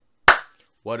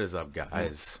What is up,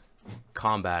 guys?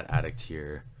 Combat Addict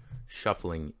here,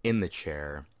 shuffling in the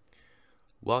chair.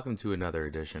 Welcome to another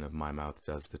edition of My Mouth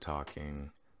Does the Talking,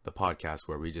 the podcast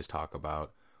where we just talk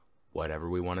about whatever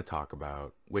we want to talk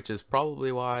about, which is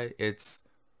probably why it's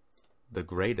the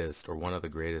greatest or one of the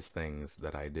greatest things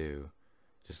that I do,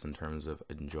 just in terms of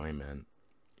enjoyment.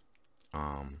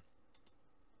 I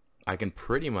can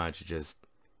pretty much just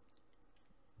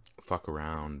fuck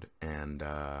around and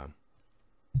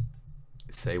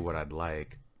say what I'd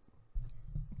like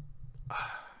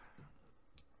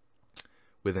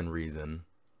within reason,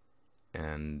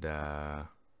 and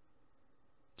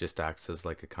just acts as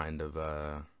like a kind of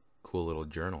a cool little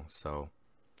journal. So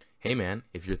hey man,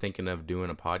 if you're thinking of doing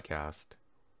a podcast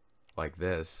like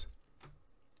this,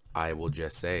 I will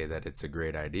just say that it's a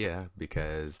great idea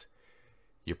because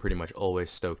you're pretty much always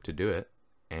stoked to do it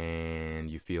and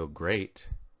you feel great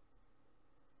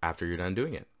after you're done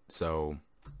doing it. So,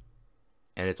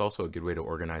 and it's also a good way to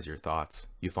organize your thoughts.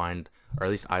 You find, or at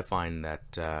least I find,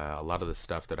 that a lot of the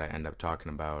stuff that I end up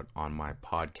talking about on my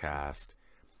podcast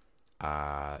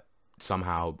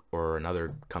somehow or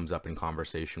another comes up in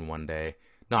conversation one day.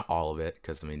 Not all of it,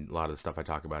 because I mean, a lot of the stuff I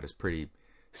talk about is pretty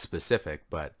specific,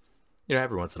 but you know,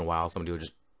 every once in a while somebody will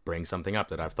just bring something up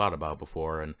that I've thought about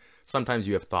before. And sometimes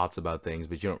you have thoughts about things,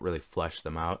 but you don't really flesh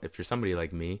them out. If you're somebody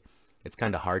like me, it's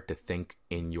kind of hard to think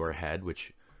in your head,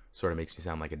 which sort of makes me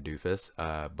sound like a doofus.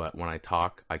 But when I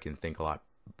talk, I can think a lot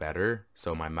better.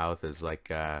 So my mouth is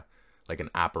like an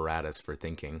apparatus for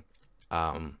thinking,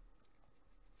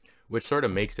 which sort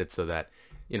of makes it so that,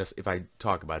 you know, if I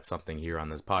talk about something here on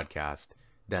this podcast,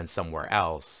 then somewhere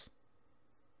else,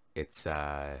 it's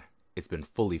been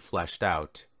fully fleshed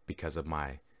out because of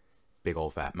my big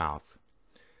old fat mouth.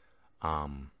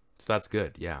 So that's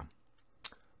good. Yeah.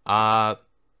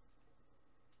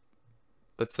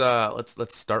 Let's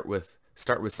start with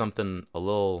something a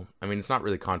little, I mean, it's not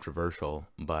really controversial,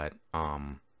 but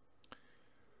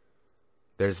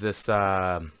there's this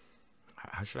how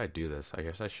should I do this? I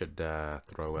guess I should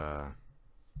throw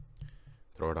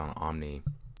it on Omni.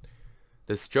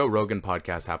 This Joe Rogan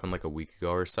podcast happened like a week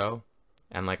ago or so,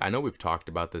 and like I know we've talked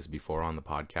about this before on the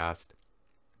podcast,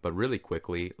 but really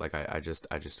quickly, like I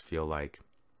just feel like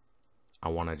I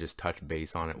want to just touch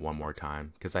base on it one more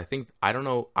time, because I don't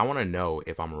know, I want to know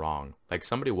if I'm wrong. Like,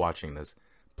 somebody watching this,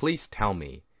 please tell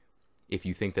me if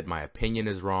you think that my opinion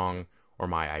is wrong or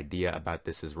my idea about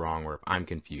this is wrong, or if I'm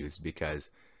confused,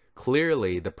 because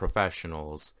clearly the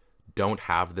professionals don't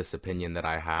have this opinion that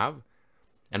I have,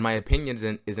 and my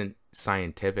opinion isn't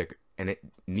scientific, and it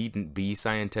needn't be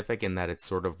scientific in that it's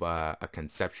sort of a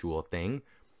conceptual thing.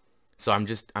 So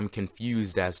I'm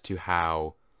confused as to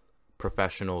how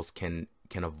professionals can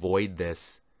avoid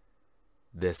this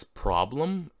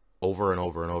problem over and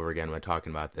over and over again when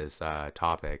talking about this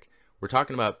topic. We're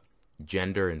talking about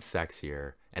gender and sex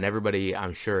here, and everybody,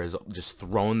 I'm sure, has just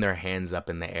thrown their hands up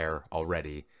in the air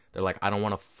already. They're like, I don't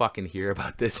want to fucking hear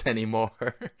about this anymore.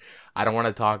 I don't want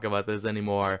to talk about this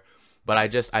anymore. But I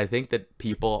think that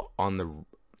people on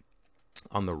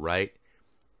the right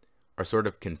are sort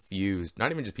of confused.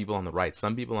 Not even just people on the right.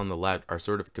 Some people on the left are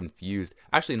sort of confused.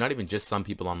 Actually, not even just some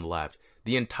people on the left.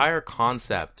 The entire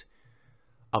concept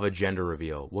of a gender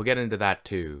reveal. We'll get into that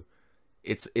too.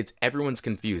 It's everyone's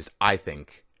confused, I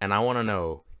think. And I want to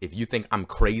know if you think I'm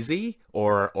crazy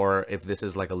or if this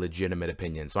is like a legitimate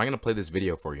opinion. So I'm going to play this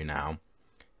video for you now.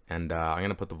 And I'm going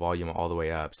to put the volume all the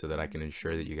way up so that I can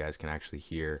ensure that you guys can actually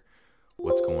hear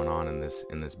what's going on in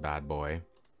this bad boy.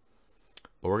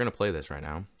 But we're going to play this right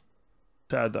now.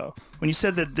 Sad though, when you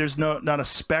said that there's not a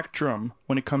spectrum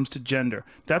when it comes to gender,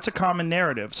 that's a common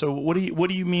narrative. So what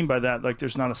do you mean by that? Like,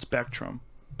 there's not a spectrum?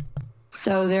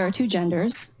 So there are two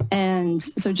genders, and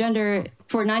so gender,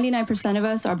 for 99% of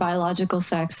us, our biological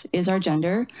sex is our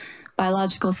gender.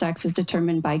 Biological sex is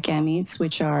determined by gametes,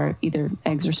 which are either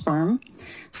eggs or sperm.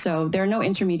 So there are no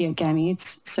intermediate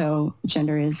gametes, so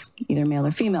gender is either male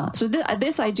or female. So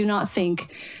this I do not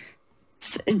think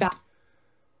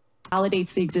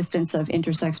validates the existence of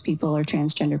intersex people or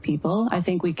transgender people. I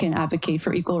think we can advocate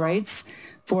for equal rights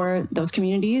for those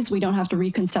communities. We don't have to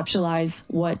reconceptualize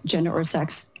what gender or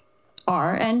sex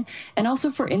are. And also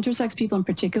for intersex people in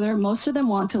particular, most of them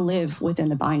want to live within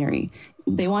the binary.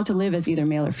 They want to live as either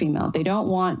male or female. They don't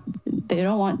want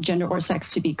gender or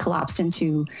sex to be collapsed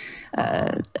into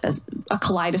a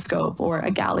kaleidoscope or a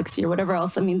galaxy or whatever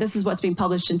else. I mean, this is what's being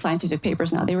published in scientific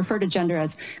papers now. They refer to gender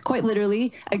as quite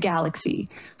literally a galaxy.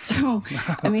 So,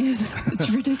 I mean, it's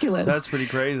ridiculous. That's pretty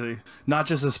crazy. Not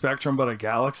just a spectrum, but a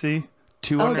galaxy.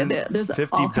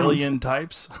 250 billion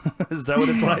types. Is that what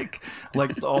it's like?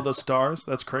 Like all the stars?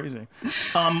 That's crazy.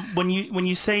 When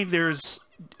you say there's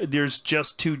there's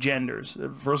just two genders.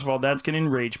 First of all, that's going to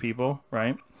enrage people,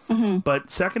 right? But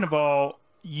second of all,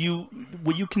 will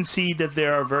you concede that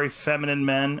there are very feminine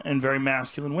men and very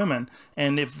masculine women?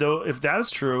 And if that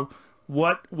is true,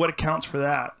 what accounts for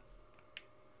that?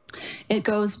 It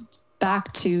goes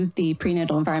back to the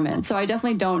prenatal environment. So I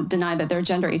definitely don't deny that they're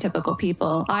gender atypical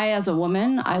people. I, as a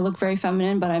woman, I look very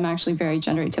feminine, but I'm actually very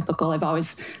gender atypical. I've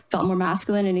always felt more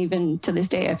masculine, and even to this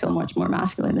day, I feel much more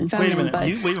masculine than feminine. Wait a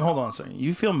minute. Wait, hold on a second.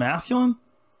 You feel masculine?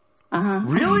 Uh-huh.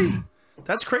 Really?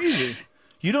 That's crazy.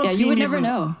 You don't. Yeah, you would never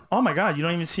know. Oh my God, you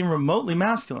don't even seem remotely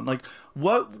masculine. Like,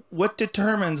 what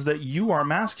determines that you are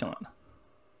masculine?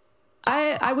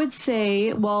 I would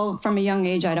say, well, from a young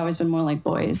age, I'd always been more like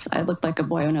boys. I looked like a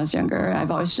boy when I was younger.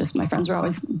 My friends were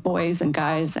always boys and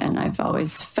guys, and I've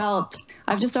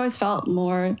just always felt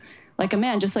more like a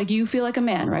man, just like you feel like a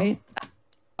man, right?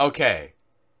 Okay.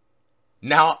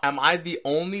 Now, am I the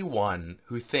only one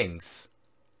who thinks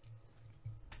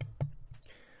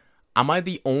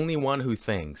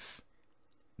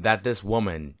that this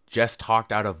woman just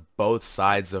talked out of both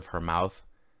sides of her mouth?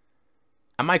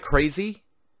 Am I crazy?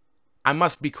 I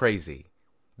must be crazy,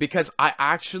 because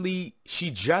she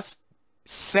just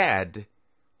said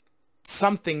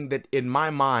something that in my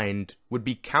mind would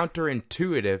be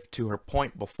counterintuitive to her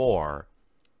point before,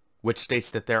 which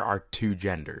states that there are two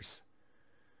genders.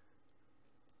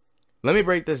 Let me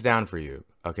break this down for you,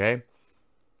 okay?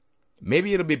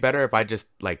 Maybe it'll be better if I just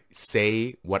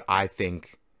say what I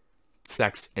think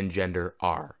sex and gender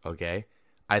are, okay?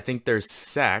 I think there's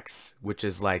sex, which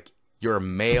is like you're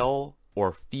male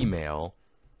or female,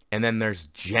 and then there's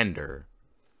gender,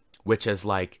 which is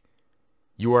like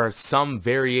you are some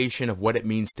variation of what it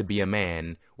means to be a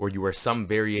man, or you are some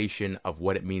variation of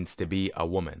what it means to be a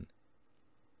woman.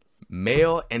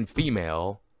 Male and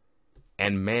female,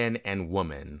 and man and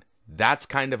woman. That's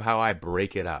kind of how I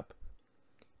break it up,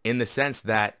 in the sense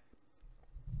that,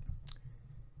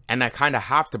 and I kind of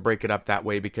have to break it up that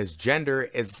way because gender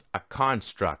is a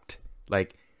construct.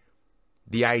 Like,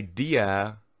 the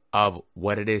idea of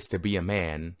what it is to be a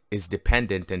man is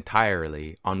dependent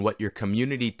entirely on what your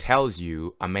community tells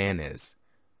you a man is.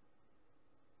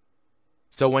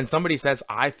 So when somebody says,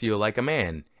 I feel like a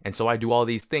man, and so I do all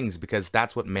these things because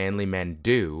that's what manly men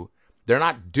do, they're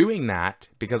not doing that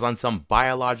because on some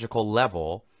biological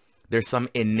level, there's some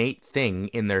innate thing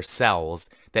in their cells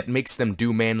that makes them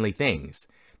do manly things.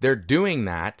 They're doing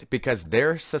that because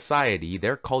their society,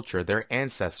 their culture, their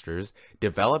ancestors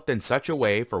developed in such a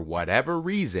way, for whatever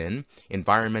reason,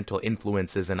 environmental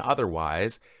influences and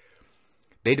otherwise,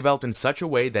 they developed in such a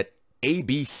way that A,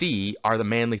 B, C are the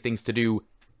manly things to do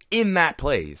in that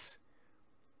place.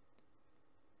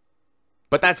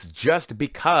 But that's just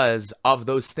because of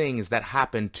those things that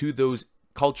happen to those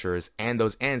cultures and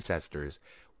those ancestors.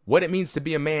 What it means to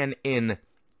be a man in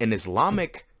an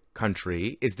Islamic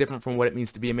country is different from what it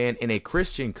means to be a man in a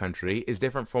Christian country, is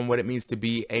different from what it means to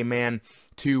be a man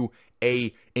to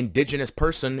a indigenous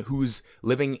person who's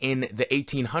living in the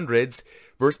 1800s.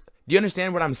 Do you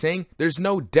understand what I'm saying? There's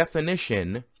no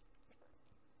definition.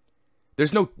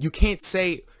 You can't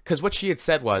say, because what she had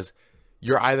said was,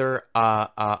 you're either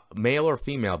male or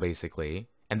female, basically,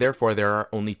 and therefore there are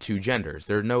only two genders.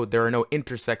 There are no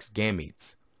intersex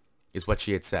gametes, is what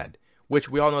she had said. Which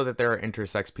we all know that there are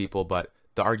intersex people, but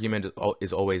the argument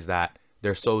is always that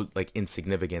they're so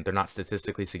insignificant. They're not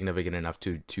statistically significant enough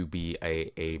to be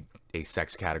a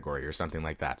sex category or something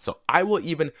like that. So I will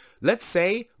even, let's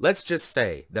just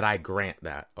say that I grant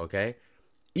that, okay?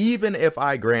 Even if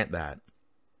I grant that,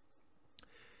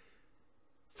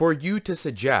 for you to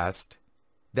suggest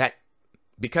that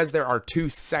because there are two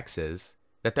sexes,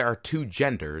 that there are two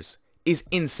genders, is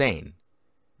insane.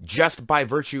 Just by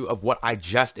virtue of what I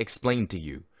just explained to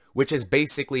you, which is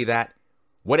basically that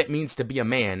what it means to be a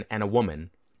man and a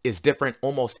woman is different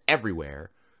almost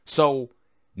everywhere. So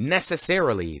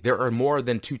necessarily there are more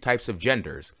than two types of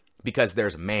genders, because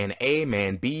there's man A,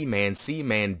 man B, man C,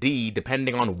 man D,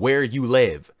 depending on where you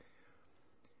live.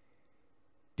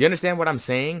 Do you understand what I'm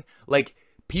saying?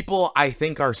 People, I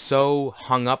think, are so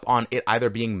hung up on it either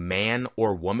being man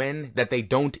or woman that they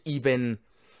don't even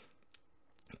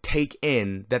take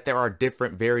in that there are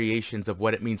different variations of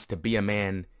what it means to be a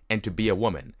man and to be a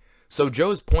woman. So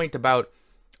Joe's point about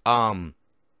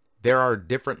there are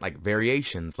different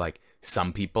variations,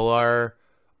 some people are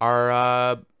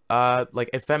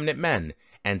effeminate men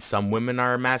and some women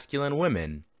are masculine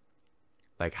women.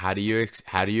 How do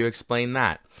you explain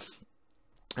that?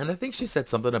 And I think she said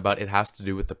something about it has to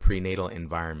do with the prenatal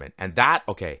environment. And that,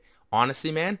 okay,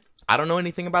 honestly, man, I don't know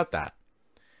anything about that.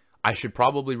 I should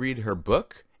probably read her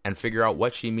book and figure out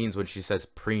what she means when she says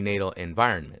prenatal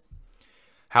environment.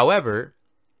 However,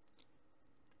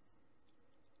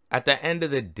 at the end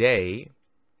of the day,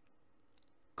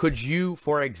 could you,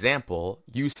 for example,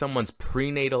 use someone's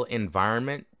prenatal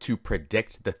environment to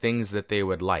predict the things that they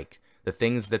would like, the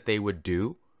things that they would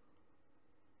do,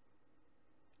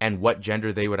 and what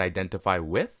gender they would identify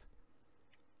with?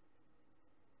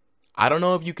 I don't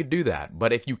know if you could do that,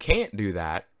 but if you can't do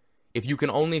that, if you can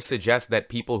only suggest that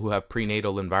people who have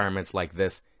prenatal environments like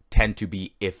this tend to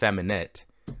be effeminate,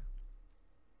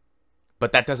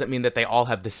 but that doesn't mean that they all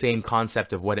have the same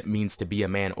concept of what it means to be a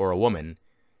man or a woman,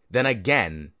 then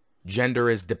again, gender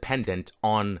is dependent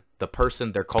on the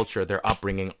person, their culture, their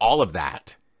upbringing, all of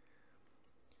that.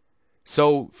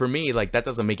 So for me, like, that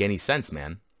doesn't make any sense,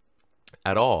 man,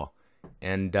 at all.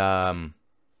 And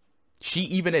she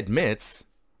even admits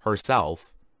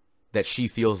herself that she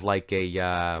feels like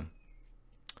a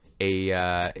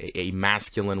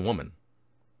masculine woman.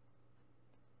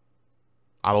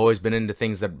 I've always been into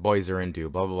things that boys are into,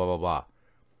 blah, blah, blah, blah, blah.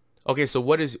 Okay, so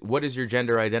what is your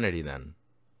gender identity then?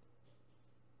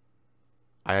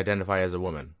 I identify as a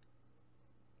woman.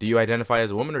 Do you identify as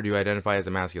a woman, or do you identify as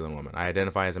a masculine woman? I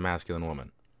identify as a masculine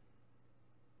woman.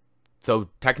 So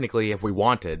technically, if we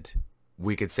wanted,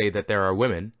 we could say that there are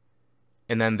women,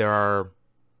 and then there are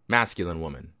masculine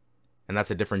women, and that's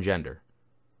a different gender.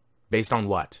 Based on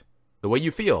what? The way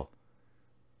you feel.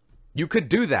 You could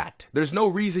do that. There's no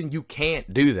reason you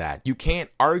can't do that. You can't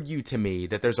argue to me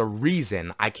that there's a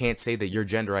reason I can't say that your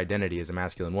gender identity is a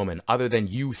masculine woman, other than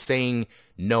you saying,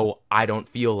 no, I don't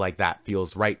feel like that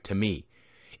feels right to me.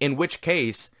 In which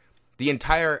case, the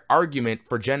entire argument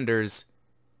for genders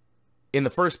in the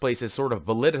first place is sort of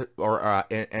valid, or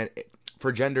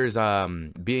for genders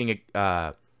being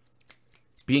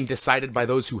decided by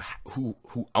those who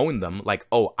own them, like,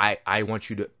 oh, I want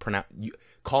you to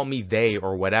call me they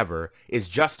or whatever, is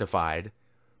justified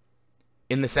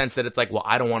in the sense that it's like, well,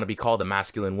 I don't want to be called a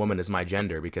masculine woman as my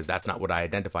gender because that's not what I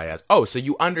identify as. Oh, so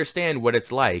you understand what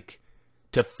it's like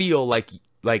to feel like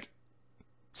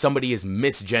somebody is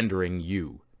misgendering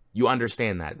you. You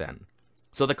understand that then.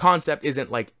 So the concept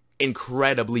isn't like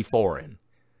incredibly foreign.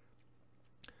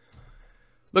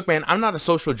 Look, man, I'm not a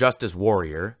social justice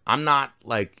warrior. I'm not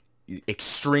like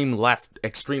extreme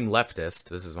leftist.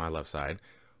 This is my left side.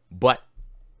 But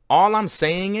all I'm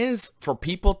saying is, for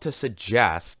people to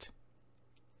suggest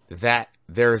that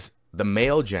there's the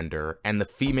male gender and the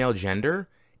female gender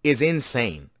is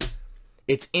insane.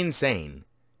 It's insane.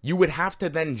 You would have to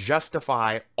then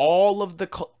justify all of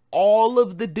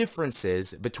the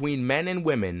differences between men and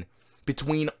women,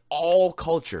 between all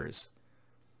cultures.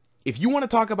 If you want to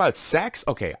talk about sex,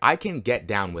 okay, I can get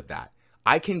down with that.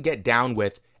 I can get down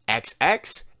with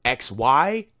XX,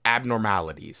 XY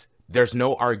abnormalities. There's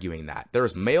no arguing that.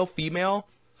 There's male, female.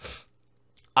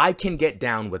 I can get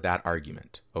down with that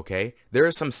argument, okay? There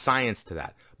is some science to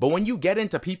that. But when you get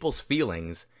into people's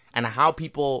feelings and how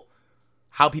people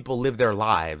live their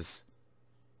lives,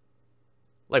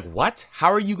 like, what? How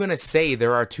are you going to say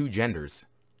there are two genders?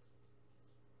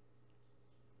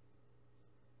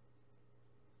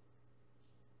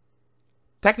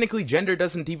 Technically, gender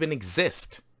doesn't even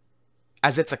exist,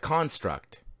 as it's a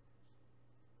construct.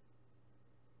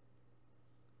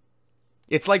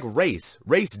 It's like race.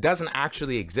 Race doesn't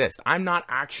actually exist. I'm not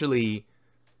actually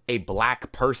a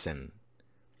black person.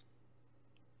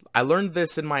 I learned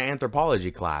this in my anthropology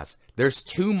class. There's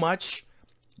too much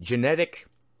genetic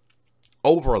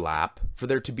overlap for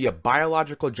there to be a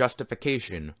biological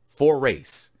justification for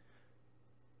race.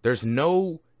 There's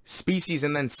no species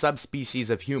and then subspecies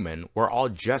of human. We're all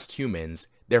just humans.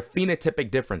 They're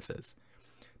phenotypic differences.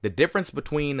 The difference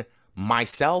between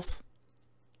myself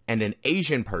and an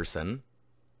Asian person,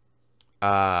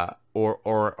 the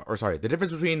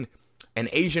difference between an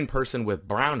Asian person with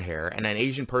brown hair and an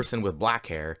Asian person with black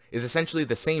hair is essentially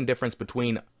the same difference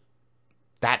between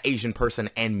that Asian person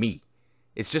and me.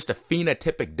 It's just a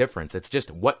phenotypic difference. It's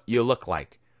just what you look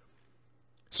like.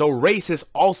 So race is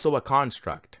also a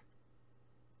construct.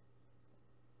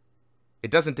 It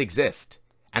doesn't exist.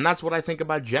 And that's what I think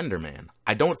about gender, man.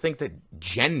 I don't think that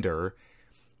gender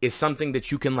is something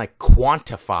that you can like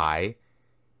quantify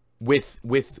with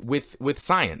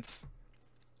science.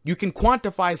 You can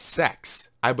quantify sex.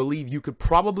 I believe you could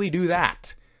probably do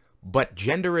that. But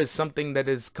gender is something that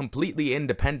is completely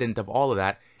independent of all of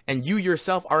that. And you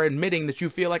yourself are admitting that you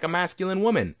feel like a masculine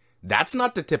woman. That's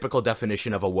not the typical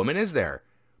definition of a woman, is there?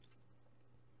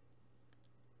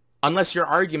 Unless your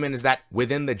argument is that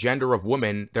within the gender of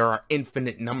women, there are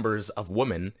infinite numbers of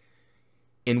women,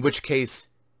 in which case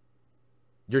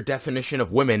your definition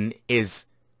of women is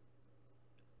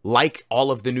like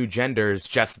all of the new genders,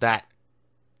 just that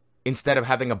instead of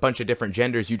having a bunch of different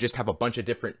genders, you just have a bunch of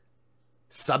different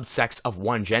subsects of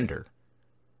one gender.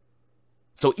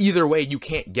 So either way, you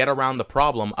can't get around the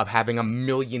problem of having a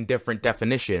million different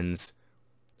definitions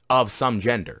of some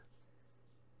gender,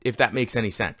 if that makes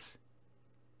any sense.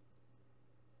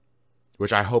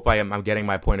 Which I hope I'm getting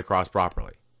my point across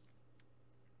properly.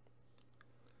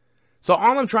 So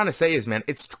all I'm trying to say is, man,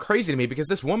 it's crazy to me because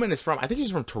this woman is I think she's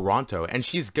from Toronto, and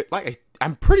she's like,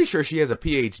 I'm pretty sure she has a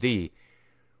PhD,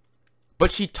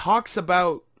 but she talks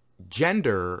about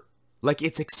gender like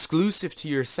it's exclusive to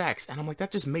your sex. And I'm like,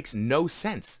 that just makes no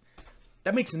sense.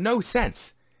 That makes no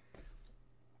sense.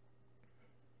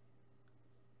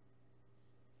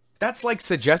 That's like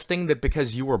suggesting that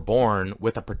because you were born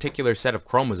with a particular set of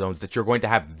chromosomes that you're going to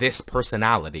have this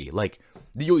personality. Like,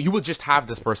 you will just have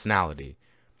this personality.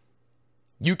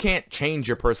 You can't change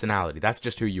your personality. That's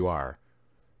just who you are.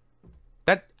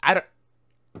 I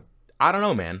don't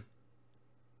know, man.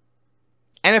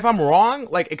 And if I'm wrong,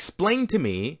 like, explain to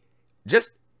me.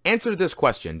 Just answer this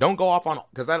question. Don't go off on,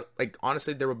 because like,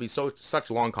 honestly, there will be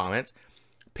such long comments.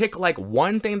 Pick like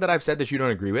one thing that I've said that you don't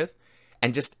agree with,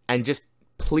 and just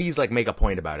please like make a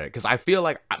point about it, because I feel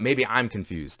like maybe I'm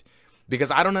confused, because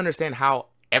I don't understand how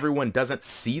everyone doesn't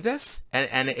see this,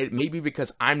 and it may be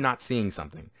because I'm not seeing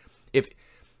something. If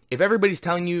everybody's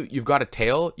telling you you've got a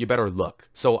tail, you better look.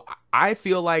 So I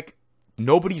feel like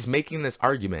nobody's making this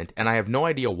argument, and I have no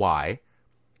idea why.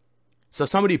 So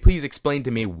somebody please explain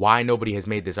to me why nobody has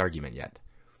made this argument yet.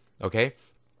 Okay?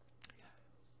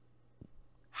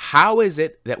 How is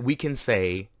it that we can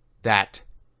say that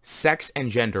sex and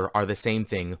gender are the same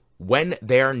thing when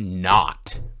they're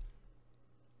not?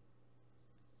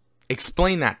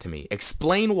 Explain that to me.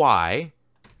 Explain why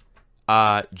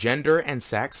gender and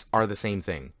sex are the same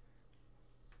thing.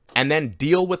 And then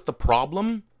deal with the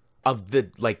problem of the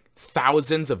like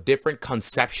thousands of different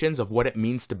conceptions of what it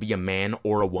means to be a man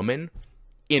or a woman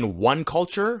in one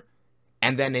culture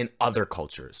and then in other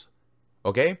cultures.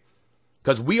 Okay?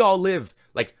 Because we all live,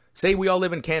 like, say we all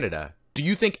live in Canada. Do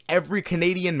you think every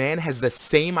Canadian man has the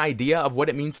same idea of what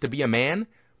it means to be a man?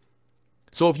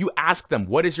 So if you ask them,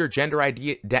 what is your gender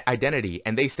identity?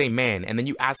 And they say man, and then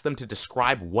you ask them to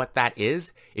describe what that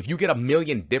is, if you get a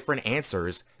million different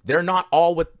answers, they're not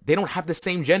all they don't have the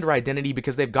same gender identity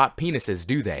because they've got penises,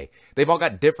 do they? They've all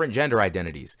got different gender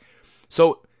identities.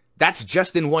 So that's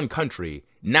just in one country.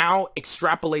 Now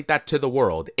extrapolate that to the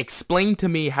world. Explain to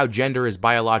me how gender is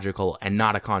biological and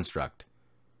not a construct.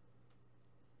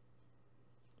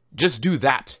 Just do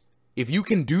that. If you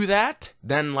can do that,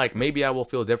 then like maybe I will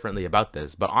feel differently about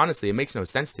this. But honestly, it makes no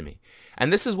sense to me.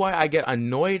 And this is why I get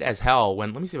annoyed as hell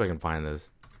when, let me see if I can find this.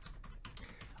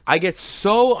 I get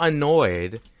so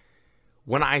annoyed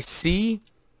when I see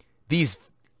these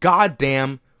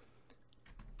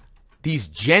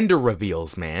gender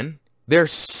reveals, man. They're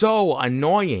so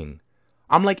annoying.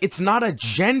 I'm like, it's not a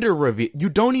gender reveal. You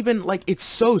don't even, like, it's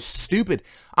so stupid.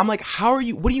 I'm like,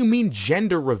 what do you mean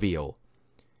gender reveal?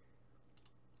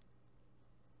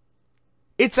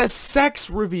 It's a sex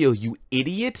reveal, you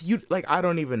idiot. I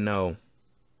don't even know.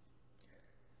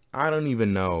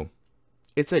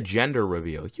 It's a gender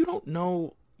reveal. You don't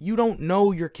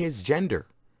know your kid's gender.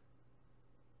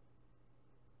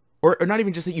 Or not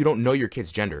even just that you don't know your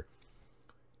kid's gender.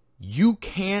 You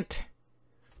can't...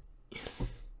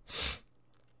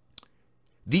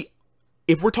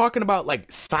 If we're talking about,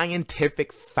 like,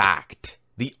 scientific fact,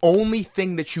 the only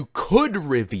thing that you could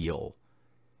reveal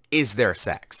is their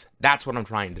sex. That's what I'm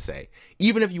trying to say.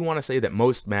 Even if you want to say that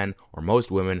most men or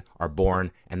most women are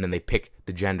born and then they pick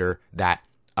the gender that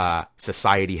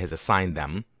society has assigned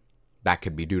them, that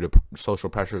could be due to social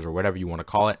pressures or whatever you want to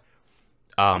call it.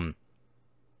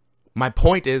 My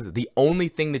point is, the only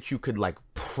thing that you could like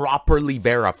properly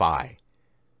verify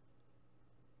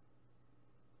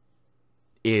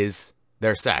is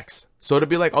their sex. So to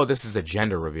be like, oh, this is a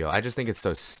gender reveal, I just think it's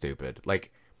so stupid.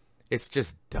 Like, it's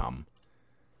just dumb.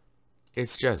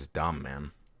 It's just dumb,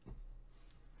 man.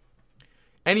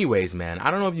 Anyways, man,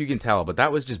 I don't know if you can tell, but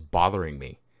that was just bothering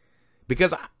me.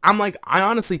 Because I'm like, I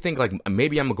honestly think like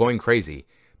maybe I'm going crazy.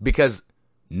 Because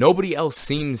nobody else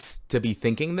seems to be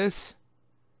thinking this.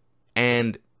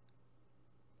 And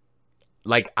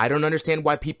like, I don't understand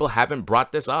why people haven't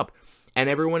brought this up. And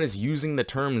everyone is using the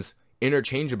terms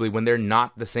interchangeably when they're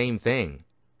not the same thing.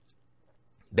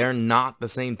 They're not the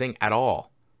same thing at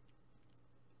all.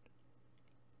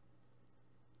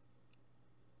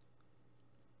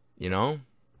 You know?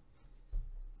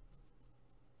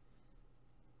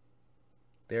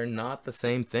 They're not the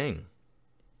same thing.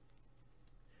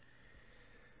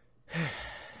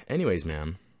 Anyways,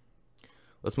 man.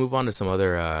 Let's move on to some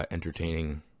other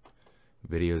entertaining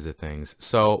videos of things.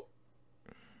 So,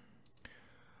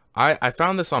 I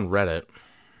found this on Reddit.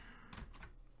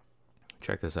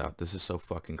 Check this out. This is so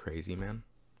fucking crazy, man.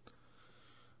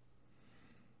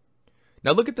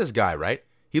 Now look at this guy, right?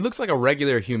 He looks like a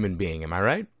regular human being, am I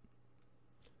right?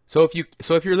 So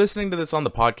if you're listening to this on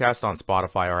the podcast on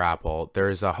Spotify or Apple,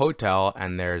 there's a hotel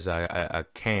and there's a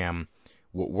cam.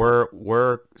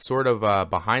 We're sort of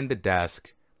behind the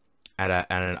desk at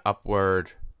an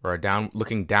upward or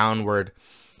looking downward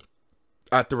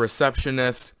at the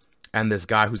receptionist and this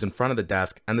guy who's in front of the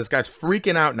desk, and this guy's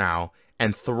freaking out now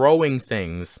and throwing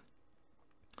things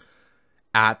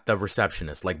at the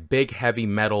receptionist, like big heavy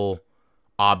metal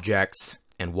objects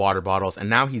and water bottles. And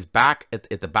now he's back at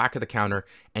the back of the counter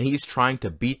and he's trying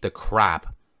to beat the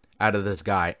crap out of this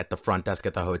guy at the front desk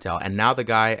at the hotel. And now the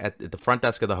guy at the front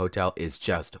desk of the hotel is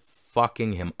just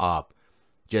fucking him up,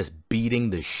 just beating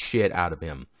the shit out of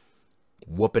him,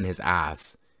 whooping his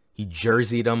ass. He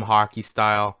jerseyed him hockey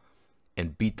style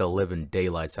and beat the living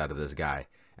daylights out of this guy.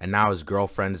 And now his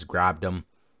girlfriend has grabbed him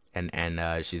and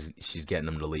she's getting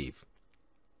him to leave.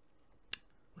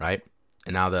 Right?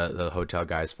 And now the hotel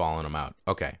guy's following him out.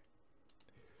 Okay.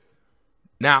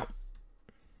 Now,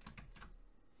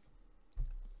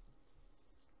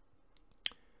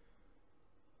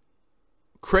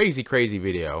 crazy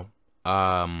video.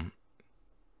 But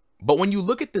when you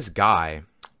look at this guy,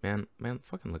 man,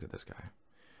 fucking look at this guy.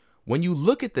 When you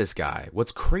look at this guy,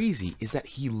 what's crazy is that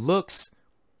he looks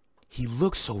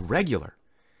so regular.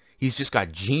 He's just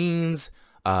got jeans,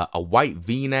 a white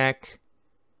V-neck,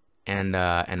 and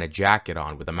a jacket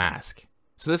on with a mask.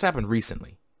 So this happened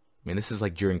recently. I mean, this is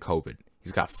like during COVID.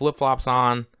 He's got flip-flops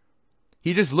on.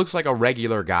 He just looks like a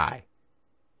regular guy.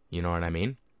 You know what I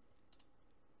mean?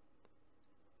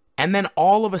 And then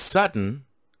all of a sudden,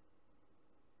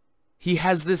 he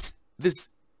has this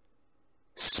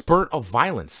spurt of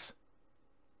violence.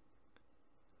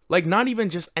 Like, not even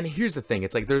just, and here's the thing,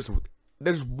 it's like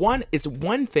it's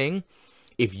one thing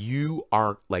if you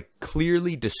are like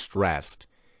clearly distressed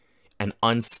and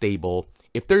unstable.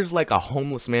 If there's like a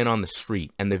homeless man on the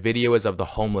street and the video is of the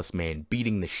homeless man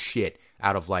beating the shit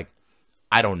out of, like,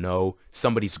 I don't know,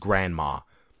 somebody's grandma,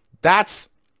 that's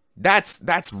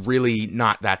really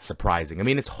not that surprising. I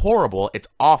mean, it's horrible, it's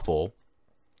awful,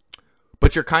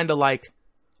 but you're kind of like,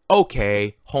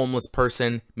 okay, homeless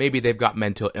person, maybe they've got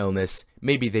mental illness,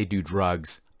 maybe they do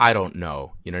drugs, I don't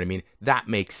know, you know what I mean? That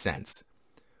makes sense.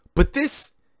 But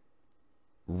this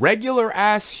regular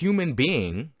ass human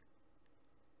being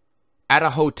at a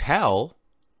hotel,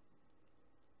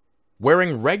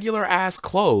 wearing regular ass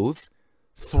clothes,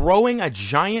 throwing a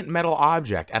giant metal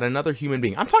object at another human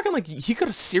being. I'm talking like he could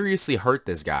have seriously hurt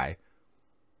this guy.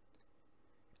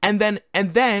 And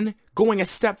then going a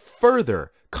step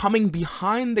further, coming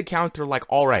behind the counter like,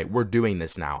 all right, we're doing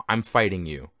this now. I'm fighting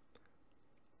you.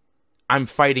 I'm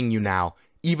fighting you now,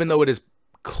 even though it is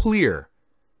clear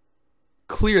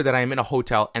that I am in a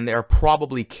hotel and there are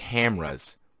probably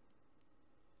cameras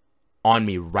on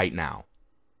me right now.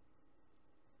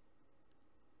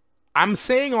 I'm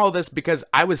saying all this because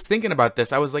I was thinking about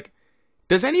this. I was like,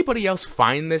 does anybody else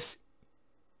find this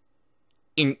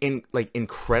like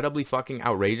incredibly fucking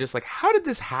outrageous? Like, how did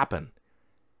this happen?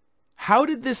 How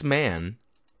did this man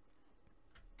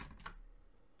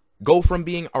go from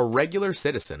being a regular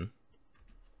citizen,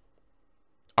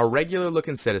 a regular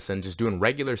looking citizen, just doing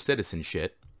regular citizen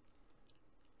shit,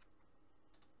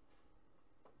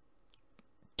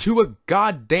 to a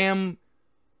goddamn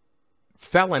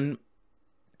felon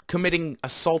committing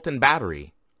assault and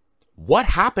battery? What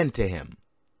happened to him?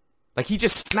 Like, he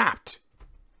just snapped.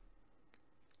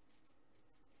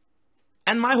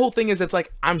 And my whole thing is, it's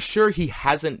like, I'm sure he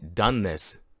hasn't done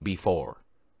this before.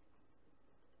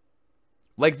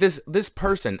 Like, this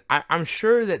person, I'm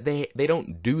sure that they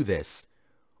don't do this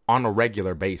on a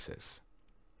regular basis.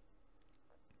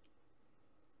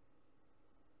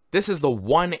 This is the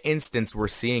one instance we're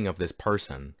seeing of this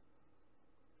person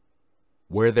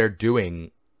where they're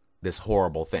doing this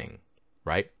horrible thing,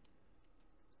 right?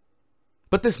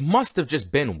 But this must have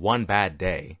just been one bad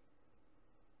day.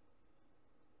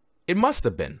 It must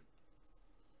have been.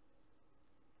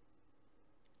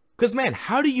 Because, man,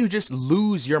 how do you just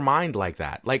lose your mind like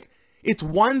that? Like, it's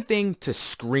one thing to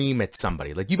scream at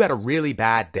somebody. Like, you've had a really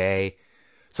bad day.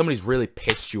 Somebody's really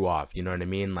pissed you off. You know what I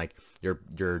mean? Like,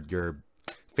 your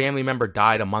family member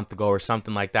died a month ago or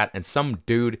something like that. And some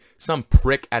dude, some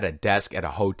prick at a desk at a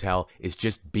hotel is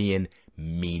just being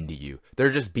mean to you.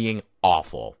 They're just being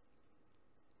awful.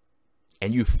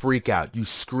 And you freak out. You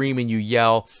scream and you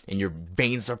yell. And your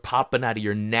veins are popping out of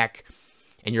your neck.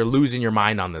 And you're losing your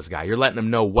mind on this guy. You're letting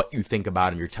him know what you think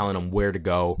about him. You're telling him where to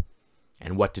go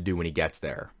and what to do when he gets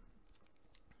there.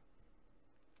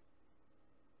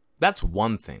 That's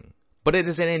one thing. But it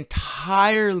is an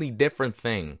entirely different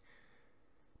thing.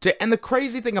 And the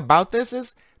crazy thing about this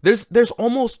is there's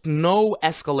almost no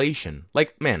escalation.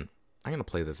 Like, man, I'm going to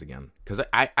play this again because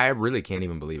I really can't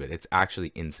even believe it. It's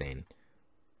actually insane.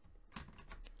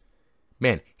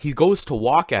 Man, he goes to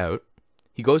walk out.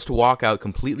 He goes to walk out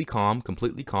completely calm.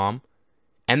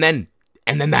 And then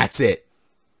that's it.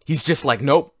 He's just like,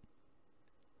 nope.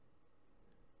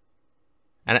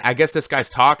 And I guess this guy's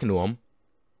talking to him.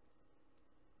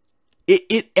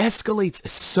 It escalates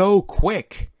so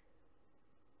quick.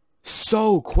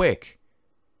 So quick.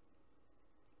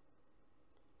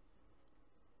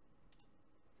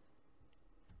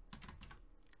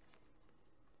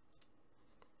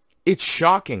 It's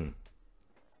shocking.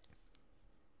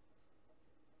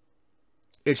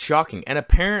 It's shocking. And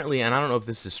apparently, and I don't know if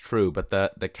this is true, but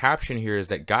the caption here is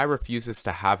that guy refuses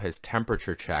to have his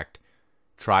temperature checked,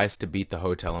 tries to beat the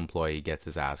hotel employee, gets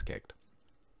his ass kicked.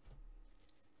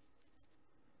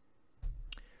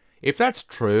 If that's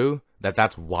true,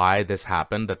 that's why this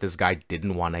happened, that this guy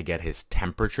didn't want to get his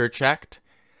temperature checked,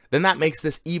 then that makes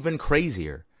this even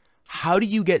crazier. How do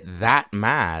you get that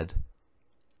mad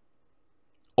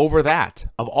over that,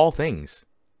 of all things?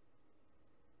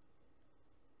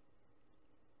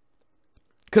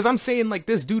 Because I'm saying, like,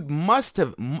 this dude must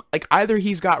have, like, either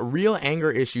he's got real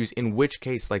anger issues, in which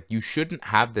case, like, you shouldn't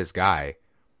have this guy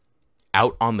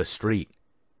out on the street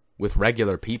with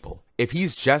regular people. If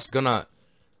he's just gonna,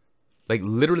 like,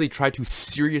 literally try to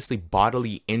seriously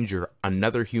bodily injure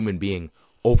another human being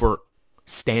over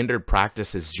standard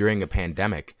practices during a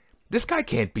pandemic, this guy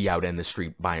can't be out in the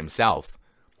street by himself.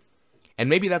 And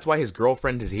maybe that's why his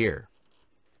girlfriend is here.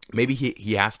 Maybe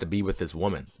he has to be with this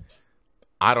woman.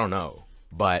 I don't know.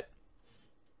 But,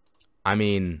 I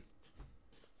mean,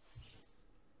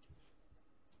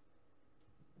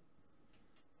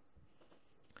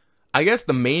 I guess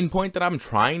the main point that I'm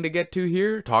trying to get to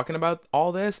here, talking about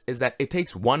all this, is that it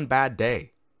takes one bad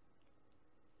day.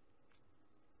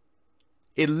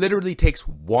 It literally takes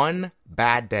one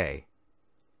bad day.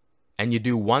 And you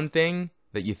do one thing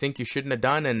that you think you shouldn't have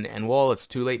done, and well, it's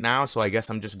too late now, so I guess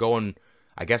I'm just going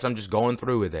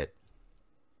through with it.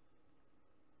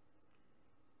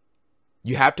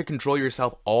 You have to control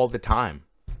yourself all the time.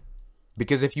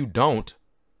 Because if you don't,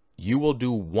 you will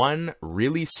do one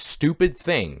really stupid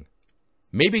thing.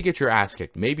 Maybe get your ass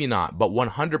kicked, maybe not, but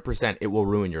 100% it will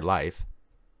ruin your life.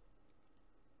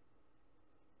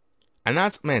 And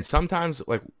that's, man, sometimes,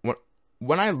 like,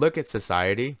 when I look at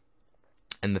society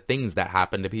and the things that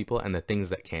happen to people and the things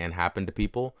that can happen to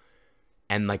people,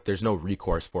 and, like, there's no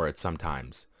recourse for it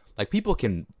sometimes. Like, people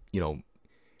can,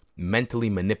 mentally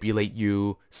manipulate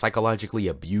you, psychologically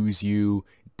abuse you,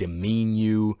 demean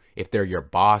you. If they're your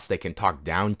boss, they can talk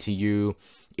down to you.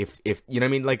 If you know what I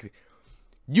mean? Like,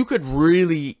 you could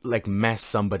really, like, mess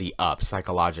somebody up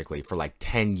psychologically for like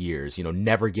 10 years,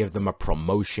 never give them a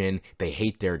promotion. They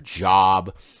hate their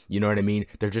job. You know what I mean?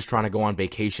 They're just trying to go on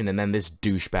vacation, and then this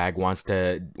douchebag wants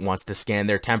to scan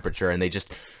their temperature, and they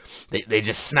just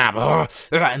snap,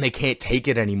 and they can't take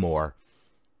it anymore.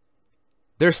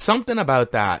 There's something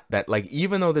about that, like,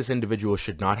 even though this individual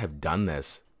should not have done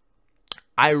this,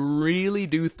 I really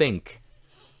do think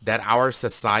that our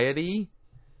society,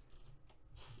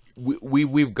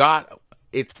 we've got,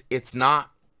 it's not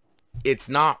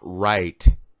right.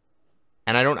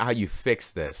 And I don't know how you fix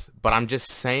this, but I'm just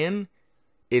saying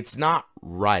it's not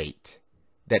right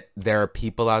that there are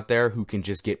people out there who can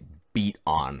just get beat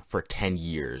on for 10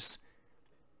 years.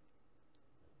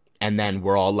 And then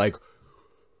we're all like,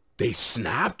 they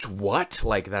snapped? What?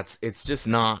 Like, it's just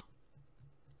not.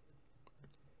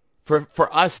 For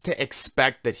us to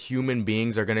expect that human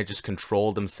beings are going to just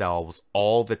control themselves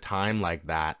all the time like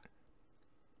that,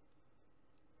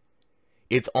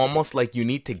 it's almost like you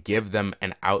need to give them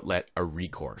an outlet, a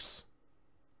recourse.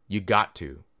 You got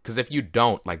to. Because if you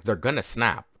don't, like, they're going to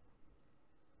snap.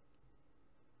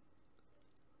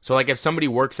 So, like, if somebody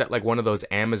works at, like, one of those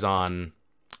Amazon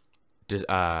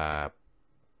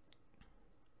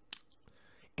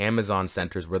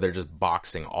centers where they're just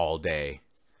boxing all day,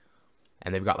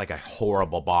 and they've got, like, a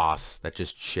horrible boss that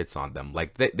just shits on them,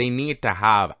 like, they need to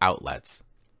have outlets.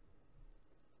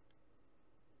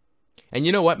 And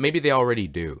you know what? Maybe they already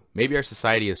do. Maybe our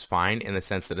society is fine in the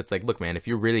sense that it's like, look, man, if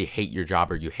you really hate your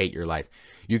job or you hate your life,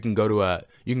 you can go to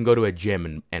a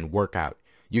gym and work out.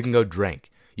 You can go drink.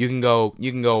 You can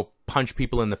go punch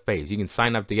people in the face. You can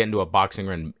sign up to get into a boxing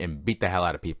ring and beat the hell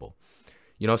out of people.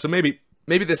 So maybe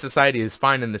the society is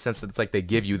fine in the sense that it's like they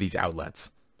give you these outlets,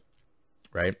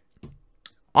 right?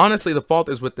 Honestly, the fault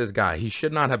is with this guy. He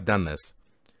should not have done this.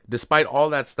 Despite all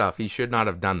that stuff, he should not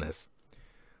have done this.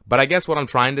 But I guess what I'm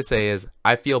trying to say is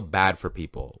I feel bad for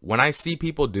people. When I see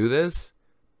people do this,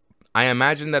 I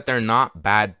imagine that they're not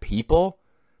bad people.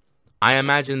 I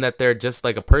imagine that they're just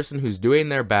like a person who's doing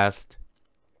their best,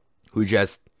 who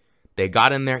just, they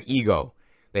got in their ego.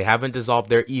 They haven't dissolved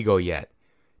their ego yet.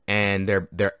 And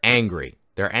they're angry.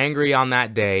 They're angry on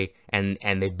that day, and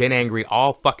they've been angry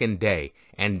all fucking day.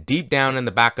 And deep down in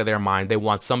the back of their mind, they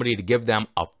want somebody to give them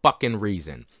a fucking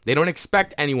reason. They don't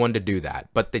expect anyone to do that.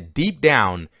 But deep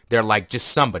down, they're like, just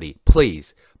somebody,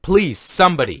 please, please,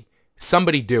 somebody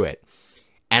do it.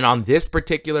 And on this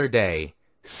particular day,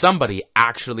 somebody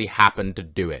actually happened to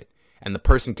do it. And the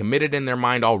person committed in their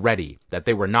mind already that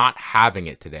they were not having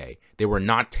it today. They were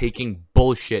not taking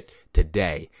bullshit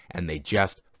today. And they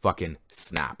just fucking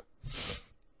snap.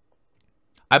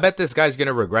 I bet this guy's going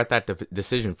to regret that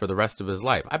decision for the rest of his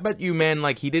life. I bet you, man,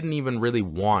 like, he didn't even really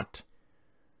want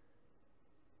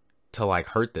to, like,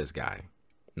 hurt this guy.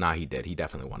 Nah, he did. He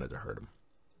definitely wanted to hurt him.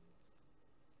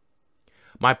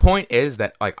 My point is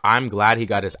that, like, I'm glad he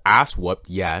got his ass whooped,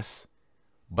 yes.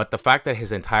 But the fact that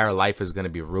his entire life is going to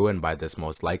be ruined by this,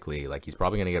 most likely, like, he's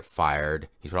probably going to get fired.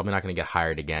 He's probably not going to get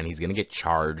hired again. He's going to get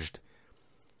charged.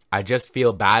 I just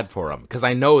feel bad for him because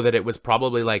I know that it was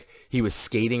probably like he was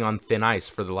skating on thin ice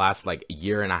for the last like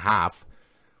year and a half.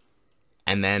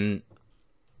 And then,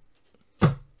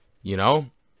 you know,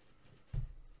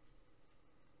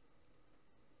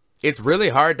 it's really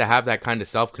hard to have that kind of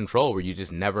self-control where you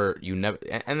just never.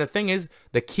 And the thing is,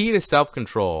 the key to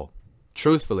self-control,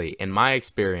 truthfully, in my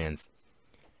experience,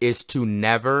 is to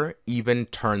never even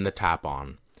turn the tap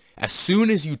on. As soon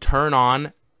as you turn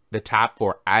on the tap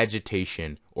for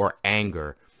agitation or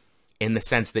anger, in the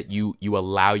sense that you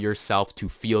allow yourself to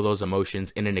feel those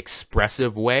emotions in an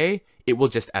expressive way, it will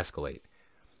just escalate.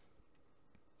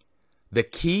 The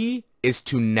key is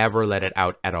to never let it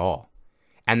out at all.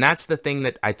 And that's the thing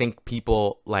that I think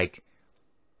people like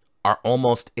are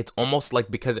almost, it's almost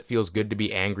like because it feels good to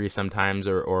be angry sometimes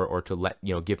or to let,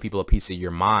 you know, give people a piece of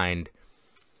your mind.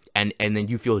 And then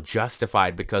you feel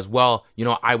justified because, well, you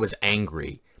know, I was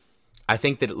angry. I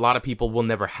think that a lot of people will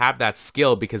never have that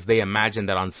skill because they imagine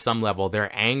that on some level their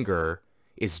anger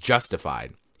is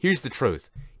justified. Here's the truth.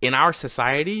 In our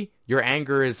society, your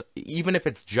anger is, even if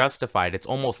it's justified, it's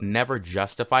almost never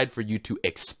justified for you to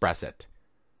express it.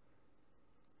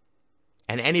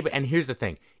 And here's the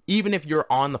thing. Even if you're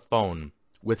on the phone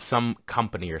with some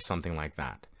company or something like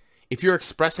that, if you're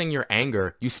expressing your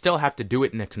anger, you still have to do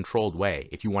it in a controlled way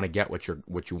if you want to get what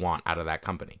you want out of that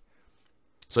company.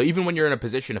 So even when you're in a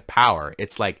position of power,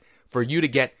 it's like for you to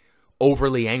get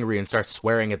overly angry and start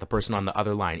swearing at the person on the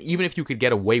other line, even if you could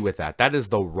get away with that, that is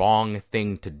the wrong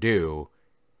thing to do.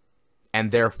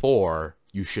 And therefore,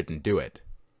 you shouldn't do it.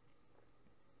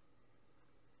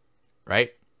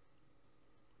 Right?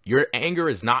 Your anger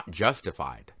is not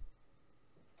justified.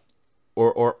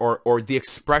 Or the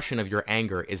expression of your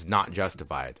anger is not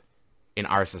justified in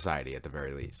our society at the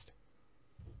very least.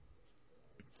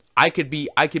 I could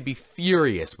be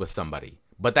furious with somebody,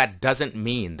 but that doesn't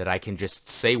mean that I can just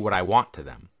say what I want to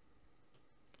them.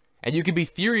 And you can be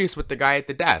furious with the guy at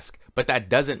the desk, but that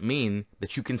doesn't mean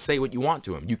that you can say what you want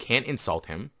to him. You can't insult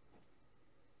him.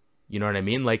 You know what I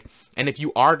mean? Like, and if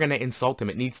you are going to insult him,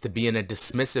 it needs to be in a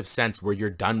dismissive sense where you're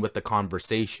done with the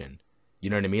conversation. You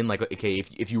know what I mean? Like, okay,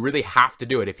 if you really have to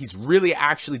do it, if he's really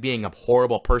actually being a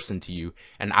horrible person to you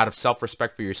and out of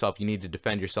self-respect for yourself, you need to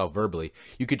defend yourself verbally,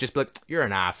 you could just be like, you're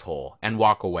an asshole and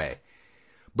walk away.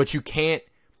 But you can't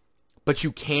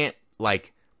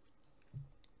like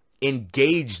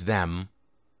engage them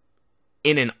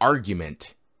in an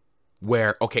argument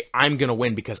where, okay, I'm going to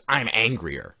win because I'm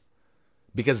angrier.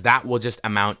 Because that will just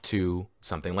amount to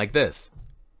something like this.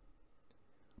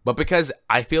 But because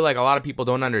I feel like a lot of people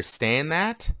don't understand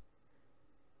that,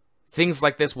 things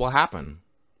like this will happen.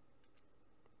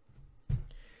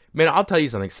 Man, I'll tell you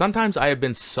something. Sometimes I have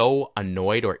been so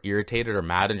annoyed or irritated or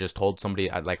mad and just told somebody,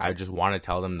 like, I just want to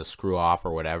tell them to screw off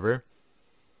or whatever.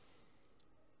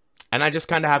 And I just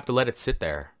kind of have to let it sit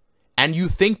there. And you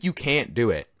think you can't do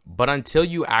it. But until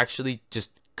you actually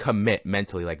just commit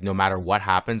mentally, like, no matter what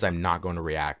happens, I'm not going to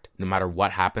react. No matter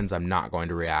what happens, I'm not going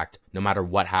to react. No matter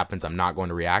what happens, I'm not going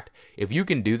to react. If you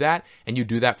can do that and you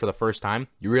do that for the first time,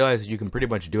 you realize that you can pretty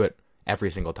much do it every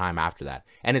single time after that.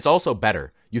 And it's also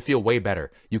better. You feel way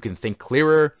better. You can think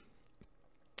clearer.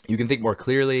 You can think more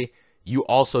clearly. You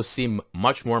also seem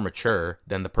much more mature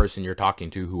than the person you're talking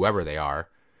to, whoever they are,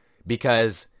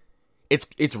 because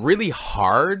it's really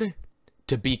hard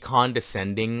to be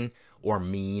condescending or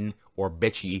mean or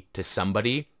bitchy to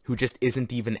somebody who just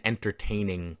isn't even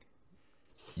entertaining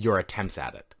your attempts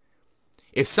at it.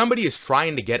 If somebody is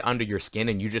trying to get under your skin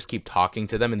and you just keep talking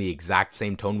to them in the exact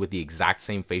same tone with the exact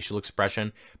same facial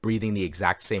expression, breathing the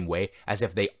exact same way as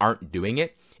if they aren't doing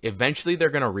it, eventually they're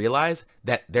going to realize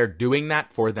that they're doing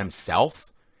that for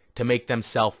themselves to make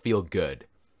themselves feel good.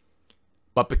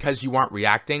 But because you aren't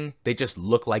reacting, they just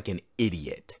look like an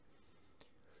idiot.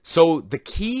 So the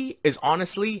key is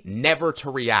honestly never to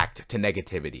react to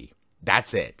negativity.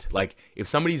 That's it. Like, if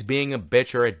somebody's being a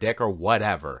bitch or a dick or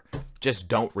whatever, just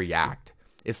don't react.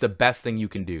 It's the best thing you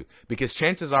can do, because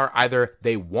chances are either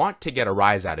they want to get a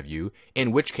rise out of you,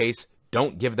 in which case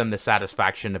don't give them the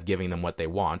satisfaction of giving them what they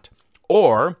want,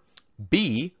 or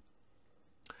B,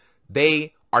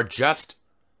 they are just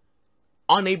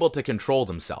unable to control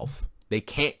themselves. They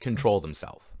can't control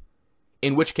themselves.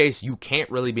 In which case you can't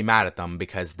really be mad at them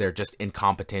because they're just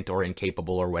incompetent or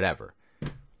incapable or whatever.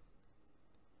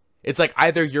 It's like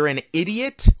either you're an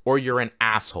idiot or you're an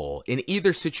asshole. In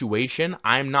either situation,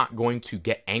 I'm not going to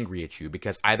get angry at you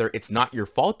because either it's not your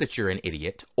fault that you're an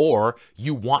idiot or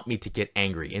you want me to get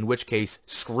angry, in which case,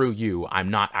 screw you. I'm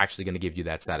not actually going to give you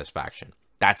that satisfaction.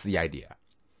 That's the idea.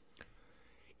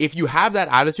 If you have that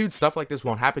attitude, stuff like this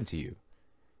won't happen to you.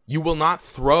 You will not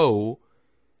throw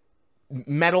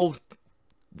metal,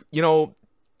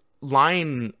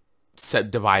 line set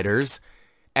dividers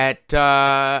at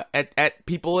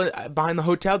people behind the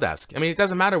hotel desk. I mean, it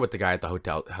doesn't matter what the guy at the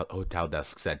hotel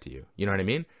desk said to you. You know what I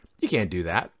mean? You can't do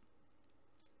that.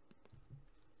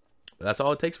 But that's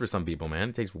all it takes for some people, man.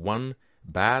 It takes one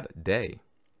bad day.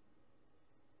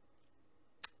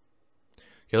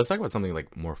 Okay, let's talk about something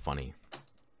like more funny.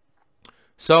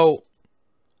 So,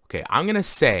 okay, I'm gonna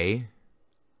say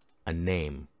a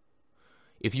name.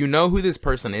 If you know who this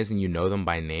person is and you know them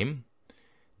by name,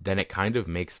 then it kind of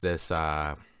makes this,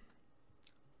 less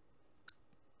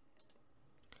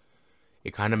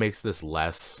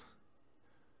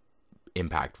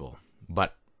impactful.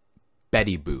 But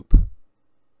Betty Boop.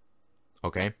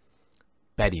 Okay?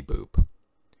 Betty Boop.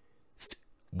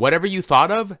 Whatever you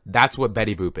thought of, that's what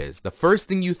Betty Boop is. The first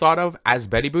thing you thought of as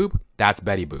Betty Boop, that's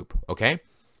Betty Boop. Okay?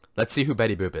 Let's see who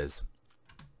Betty Boop is.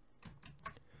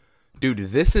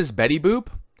 Dude, this is Betty Boop,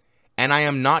 and I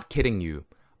am not kidding you.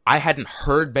 I hadn't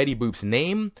heard Betty Boop's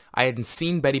name. I hadn't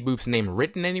seen Betty Boop's name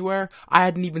written anywhere. I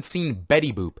hadn't even seen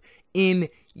Betty Boop in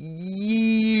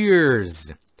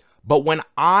years. But when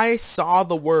I saw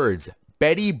the words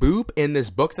Betty Boop in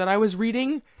this book that I was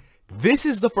reading, this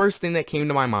is the first thing that came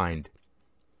to my mind.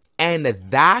 And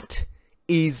that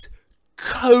is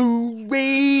crazy,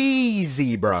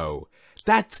 bro.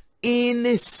 That's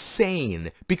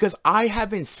insane, because I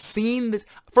haven't seen this.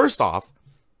 First off,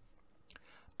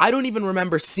 I don't even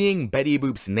remember seeing Betty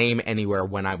Boop's name anywhere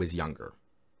when I was younger.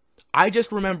 I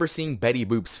just remember seeing Betty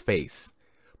Boop's face.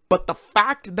 But the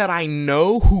fact that I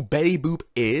know who Betty Boop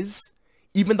is,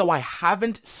 even though I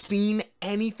haven't seen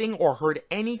anything or heard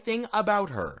anything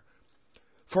about her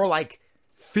for like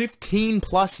 15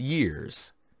 plus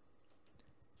years,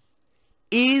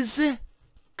 is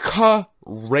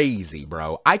crazy,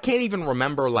 bro. I can't even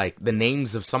remember like the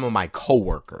names of some of my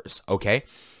coworkers, okay?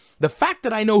 The fact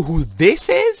that I know who this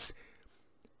is,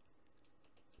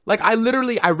 like I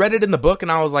read it in the book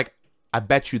and I was like, I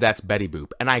bet you that's Betty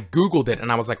Boop. And I Googled it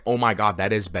and I was like, oh my God,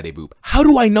 that is Betty Boop. How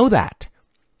do I know that?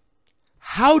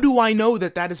 How do I know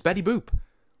that that is Betty Boop?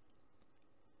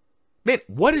 Man,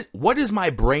 what is my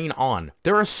brain on?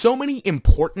 There are so many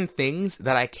important things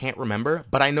that I can't remember,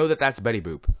 but I know that that's Betty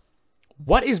Boop.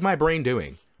 What is my brain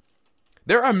doing?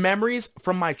 There are memories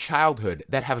from my childhood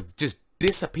that have just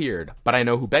disappeared, but I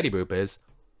know who Betty Boop is.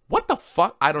 What the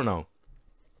fuck? I don't know.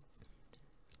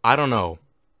 I don't know.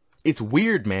 It's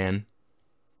weird, man.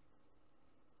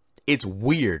 It's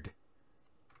weird.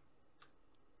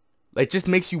 It just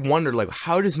makes you wonder, like,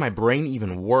 how does my brain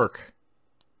even work?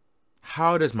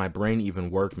 How does my brain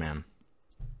even work, man?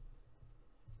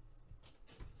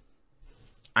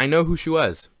 I know who she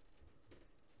was.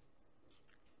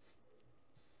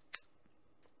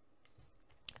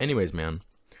 Anyways, man.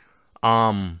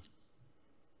 Oh,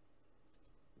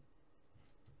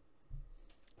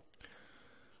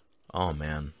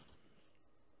 man.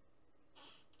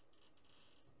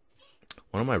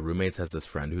 One of my roommates has this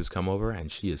friend who's come over,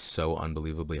 and she is so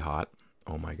unbelievably hot.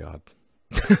 Oh, my God.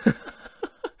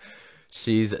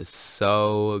 She's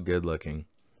so good looking.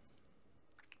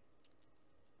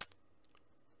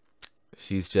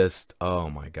 She's just, oh,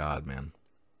 my God, man.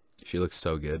 She looks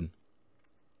so good.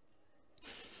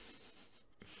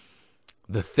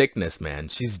 The thickness, man.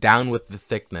 She's down with the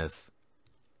thickness.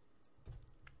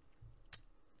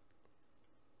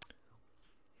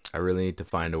 I really need to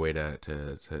find a way to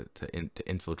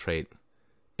infiltrate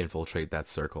that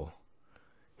circle,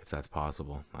 if that's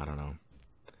possible. I don't know.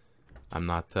 I'm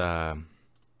not.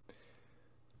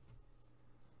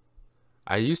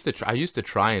 I used to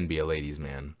try and be a ladies'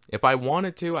 man. If I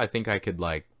wanted to, I think I could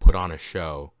like put on a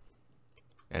show,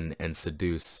 and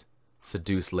seduce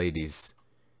ladies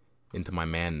into my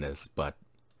manness. But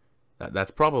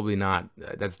that's probably not.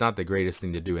 That's not the greatest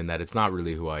thing to do. In that it's not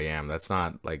really who I am. That's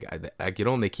not like I could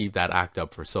only keep that act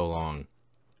up for so long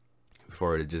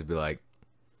before it'd just be like,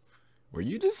 were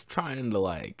you just trying to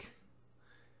like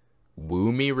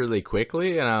woo me really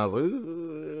quickly? And I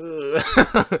was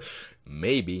like,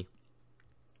 maybe.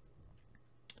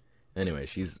 Anyway,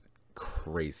 she's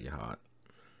crazy hot.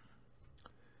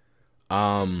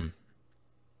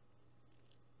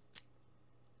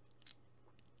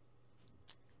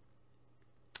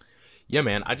 Yeah,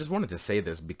 man, I just wanted to say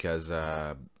this because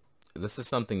this is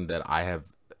something that I have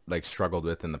like struggled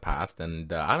with in the past,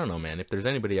 and I don't know, man, if there's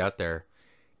anybody out there,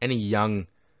 any young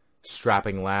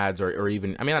strapping lads, or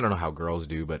even, I mean, I don't know how girls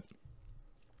do, but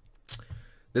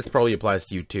this probably applies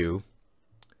to you too.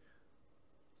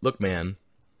 Look, man,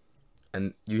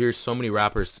 and you hear so many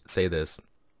rappers say this,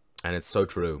 and it's so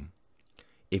true.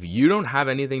 If you don't have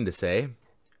anything to say,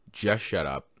 just shut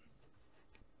up.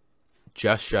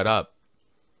 Just shut up.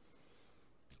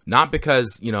 Not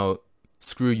because, you know,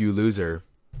 screw you, loser.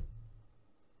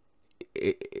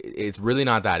 It's really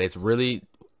not that. It's really,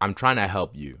 I'm trying to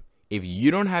help you. If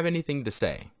you don't have anything to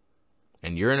say,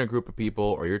 and you're in a group of people,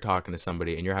 or you're talking to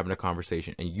somebody and you're having a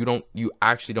conversation, and you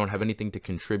actually don't have anything to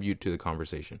contribute to the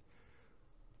conversation,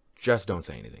 just don't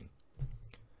say anything.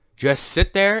 Just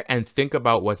sit there and think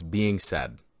about what's being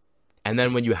said. And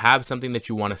then when you have something that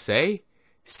you want to say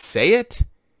it.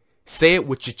 Say it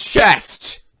with your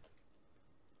chest.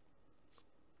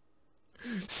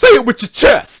 Say it with your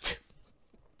chest.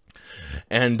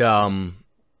 And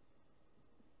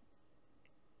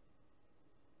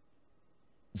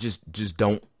just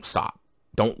don't stop.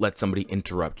 Don't let somebody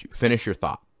interrupt you. Finish your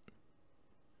thought.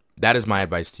 That is my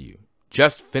advice to you.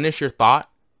 Just finish your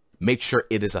thought. Make sure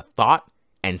it is a thought,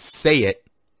 and say it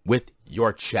with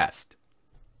your chest.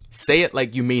 Say it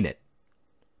like you mean it.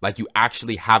 Like you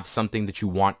actually have something that you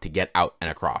want to get out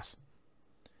and across.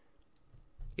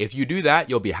 If you do that,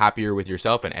 you'll be happier with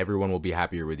yourself, and everyone will be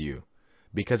happier with you.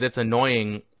 Because it's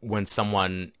annoying when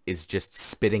someone is just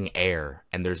spitting air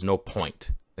and there's no point.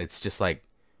 It's just like,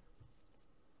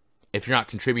 if you're not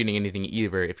contributing anything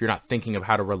either, if you're not thinking of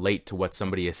how to relate to what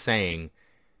somebody is saying,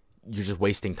 you're just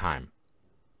wasting time.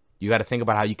 You got to think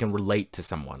about how you can relate to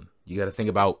someone. You got to think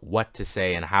about what to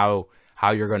say and how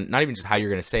you're going to, not even just how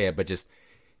you're going to say it, but just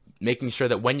making sure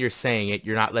that when you're saying it,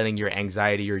 you're not letting your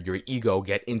anxiety or your ego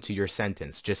get into your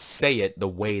sentence. Just say it the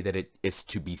way that it is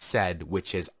to be said,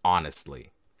 which is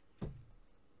honestly.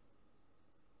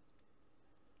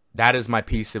 That is my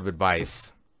piece of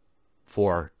advice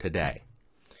for today.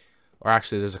 Or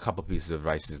actually, there's a couple pieces of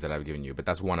advices that I've given you, but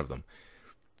that's one of them.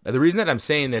 The reason that I'm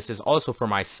saying this is also for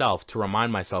myself, to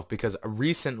remind myself, because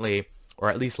recently, or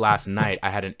at least last night, I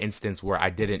had an instance where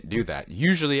I didn't do that.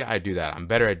 Usually I do that. I'm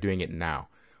better at doing it now.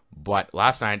 But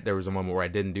last night, there was a moment where I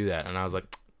didn't do that. And I was like,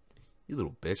 you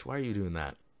little bitch, why are you doing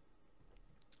that?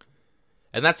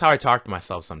 And that's how I talk to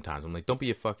myself sometimes. I'm like, don't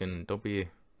be a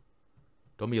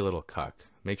little cuck.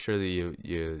 Make sure that you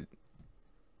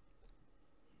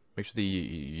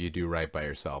do right by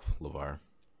yourself, LeVar.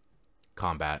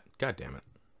 Combat. God damn it.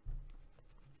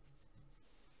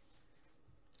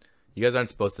 You guys aren't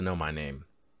supposed to know my name.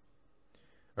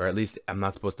 Or at least I'm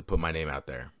not supposed to put my name out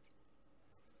there.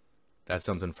 That's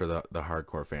something for the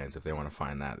hardcore fans. If they want to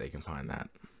find that, they can find that.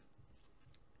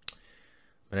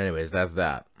 But anyways, that's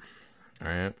that.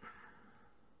 Alright.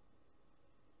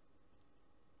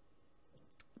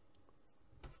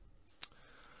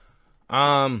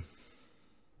 So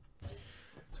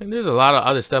there's a lot of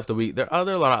other stuff that there are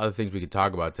a lot of other things we could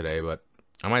talk about today, but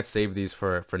I might save these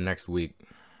for next week.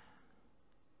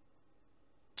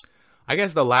 I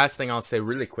guess the last thing I'll say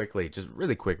really quickly, just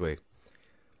really quickly,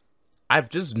 I've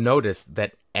just noticed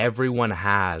that everyone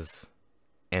has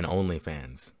an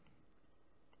OnlyFans.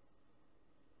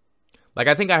 Like,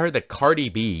 I think I heard that Cardi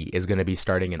B is going to be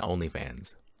starting an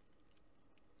OnlyFans.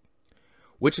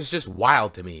 Which is just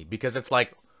wild to me, because it's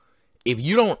like, if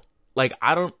you don't, like,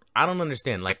 I don't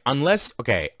understand. Like, unless,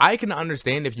 okay, I can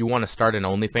understand if you want to start an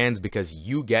OnlyFans because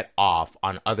you get off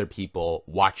on other people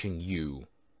watching you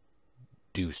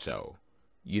do so.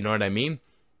 You know what I mean?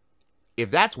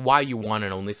 If that's why you want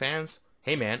an OnlyFans,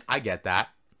 hey man, I get that.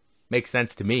 Makes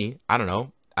sense to me. I don't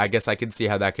know. I guess I can see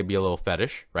how that could be a little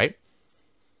fetish, right?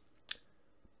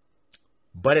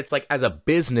 But it's like, as a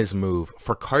business move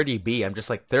for Cardi B, I'm just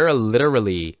like, there are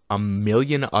literally a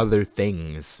million other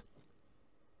things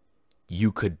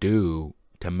you could do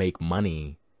to make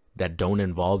money that don't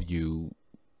involve you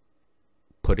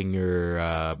putting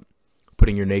your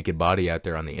naked body out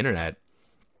there on the internet,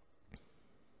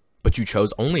 but you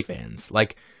chose OnlyFans.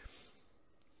 Like,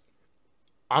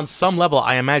 on some level,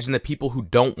 I imagine that people who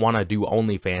don't want to do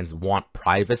OnlyFans want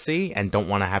privacy and don't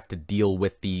want to have to deal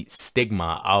with the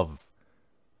stigma of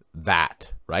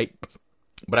that, right?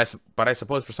 But I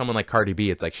suppose for someone like Cardi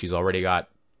B, it's like she's already got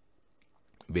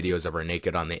videos of her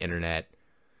naked on the internet.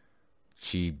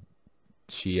 She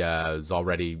is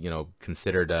already, you know,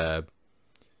 considered a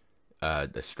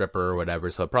stripper or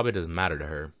whatever, so it probably doesn't matter to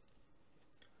her.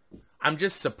 I'm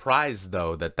just surprised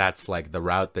though that that's like the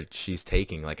route that she's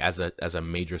taking, like as a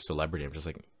major celebrity. I'm just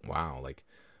like, wow, like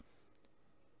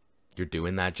you're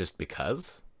doing that just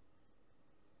because?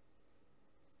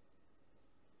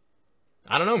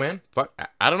 I don't know, man. Fuck,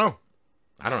 I don't know.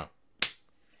 I don't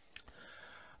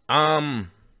know.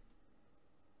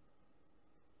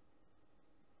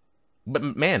 But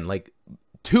man, like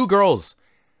 2 girls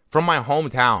from my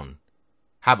hometown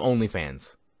have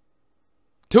OnlyFans.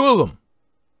 2 of them.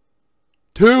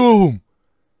 2 of them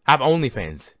have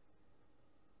OnlyFans.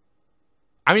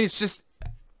 I mean, it's just,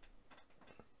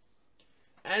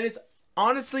 and it's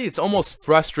honestly, it's almost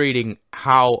frustrating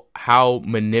how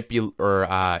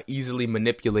easily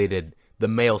manipulated the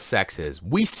male sex is.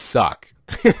 We suck.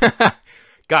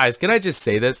 Guys, can I just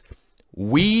say this?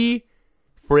 We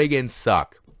friggin'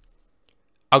 suck.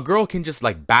 A girl can just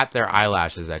like bat their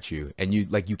eyelashes at you and you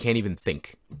can't even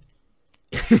think.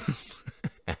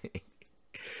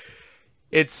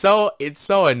 It's so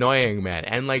annoying, man.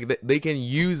 And like they can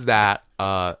use that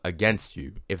against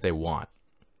you if they want.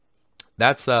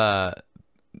 That's the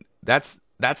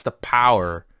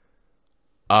power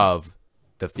of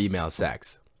the female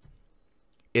sex,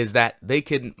 is that they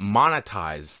can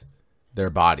monetize their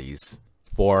bodies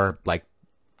for like,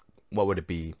 what would it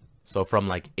be? So from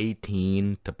like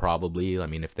 18 to probably, I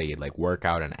mean, if they like work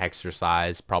out and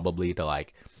exercise, probably to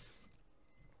like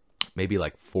maybe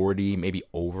like 40, maybe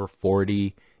over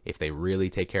 40 if they really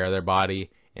take care of their body.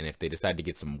 And if they decide to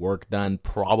get some work done,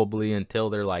 probably until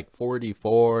they're like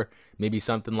 44, maybe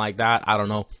something like that. I don't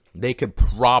know. They could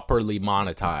properly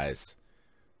monetize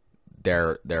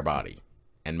their body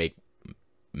and make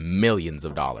millions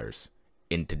of dollars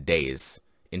in today's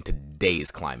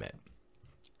climate.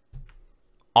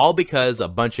 All because a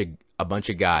bunch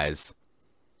of guys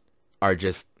are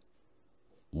just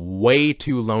way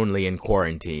too lonely in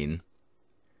quarantine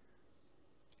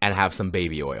and have some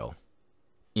baby oil.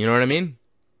 You know what I mean?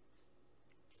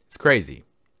 It's crazy.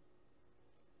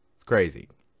 It's crazy.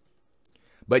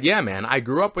 But yeah, man, I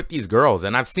grew up with these girls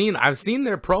and I've seen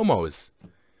their promos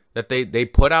that they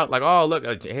put out, like, oh, look,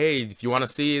 hey, if you want to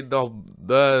see if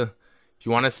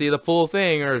you want to see the full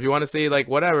thing, or if you want to see like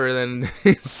whatever, then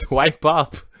swipe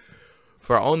up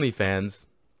for OnlyFans.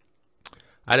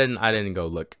 I didn't go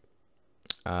look.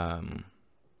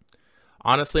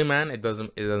 Honestly, man, it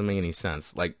doesn't make any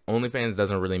sense. Like, OnlyFans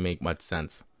doesn't really make much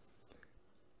sense,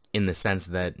 in the sense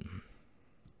that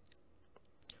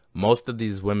most of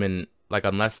these women, like,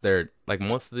 unless they're like,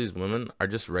 most of these women are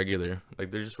just regular, like,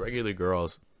 they're just regular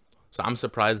girls. So I'm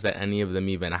surprised that any of them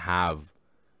even have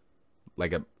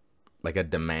like a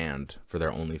demand for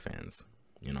their OnlyFans,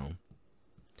 you know?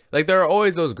 Like, there are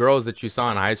always those girls that you saw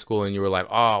in high school and you were like,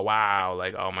 oh, wow,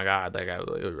 like, oh my God, like,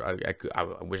 I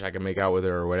wish I could make out with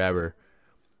her or whatever.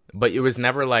 But it was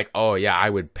never like, oh yeah, I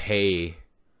would pay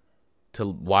to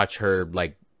watch her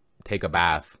like take a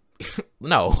bath.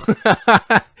 No,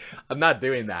 I'm not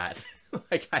doing that.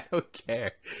 Like, I don't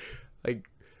care. Like,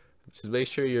 just make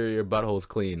sure your butthole's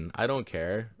clean. I don't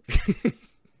care.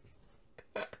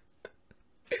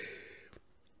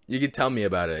 You can tell me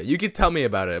about it. You can tell me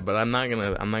about it, but I'm not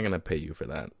gonna pay you for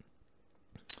that.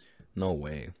 No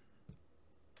way.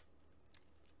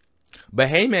 But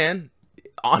hey, man,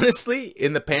 honestly,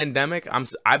 in the pandemic,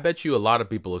 I bet you a lot of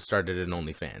people have started an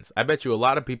OnlyFans. I bet you a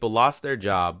lot of people lost their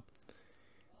job.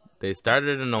 They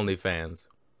started an OnlyFans,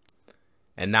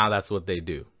 and now that's what they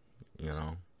do. You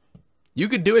know, you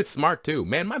could do it smart too,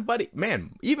 man.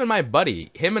 Even my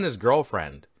buddy, him and his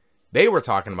girlfriend, they were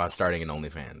talking about starting an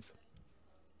OnlyFans.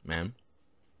 Man,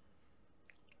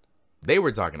 they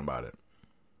were talking about it.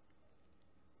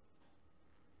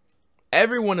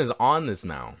 Everyone is on this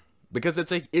now because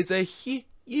it's a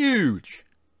huge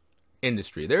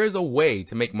industry. There is a way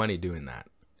to make money doing that.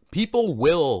 People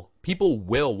will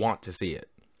want to see it.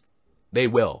 They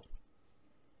will.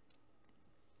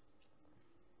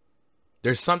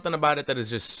 There's something about it that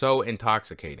is just so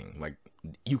intoxicating. Like,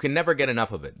 you can never get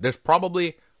enough of it. There's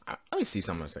probably, let me see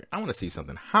something. I want to see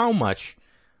something. How much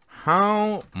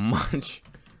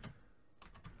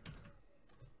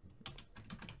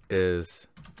is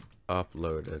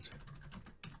uploaded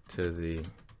to the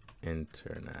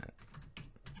internet.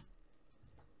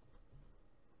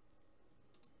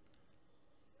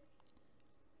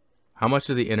 How much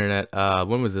of the internet,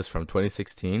 when was this from?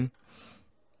 2016?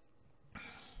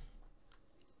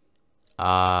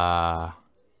 90%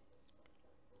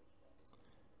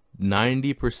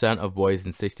 of boys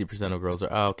and 60% of girls are,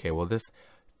 oh, okay, well this,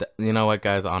 you know what,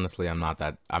 guys, honestly, I'm not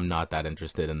that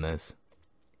interested in this.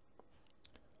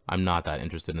 I'm not that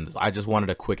interested in this. I just wanted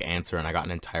a quick answer and I got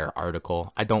an entire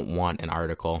article. I don't want an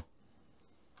article.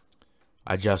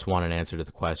 I just want an answer to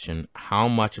the question, how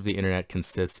much of the internet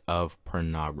consists of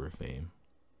pornography?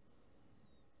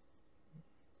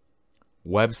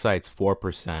 Websites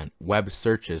 4%, web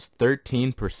searches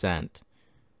 13%,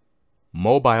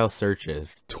 mobile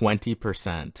searches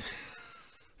 20%.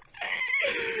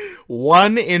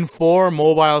 1 in 4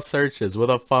 mobile searches with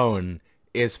a phone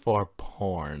is for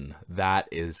porn. That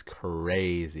is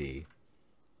crazy.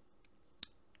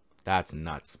 That's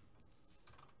nuts.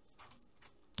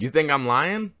 You think I'm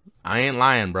lying? I ain't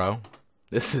lying, bro.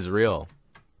 This is real.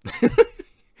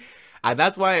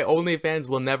 That's why OnlyFans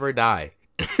will never die.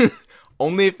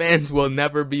 OnlyFans will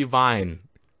never be Vine.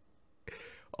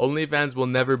 OnlyFans will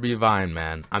never be Vine,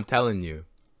 man. I'm telling you.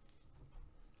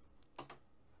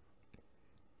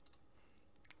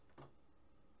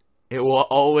 It will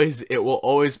always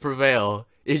prevail.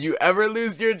 If you ever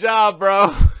lose your job,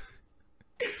 bro,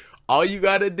 all you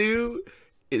gotta do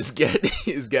is get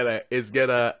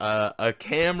a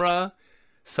camera,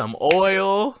 some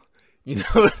oil, you know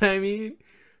what I mean?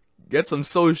 Get some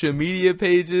social media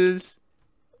pages.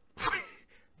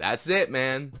 That's it,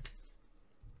 man.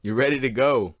 You're ready to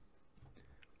go.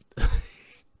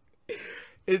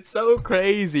 It's so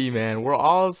crazy, man. We're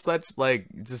all such like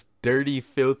just dirty,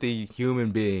 filthy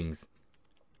human beings.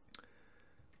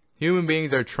 Human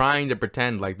beings are trying to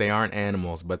pretend like they aren't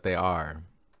animals, but they are.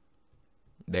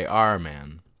 They are,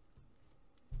 man.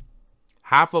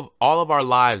 Half of all of our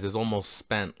lives is almost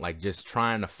spent like just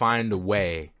trying to find a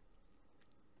way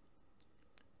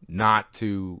not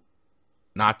to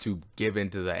give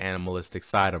into the animalistic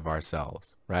side of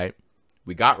ourselves, right?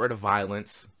 We got rid of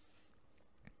violence.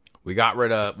 We got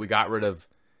rid of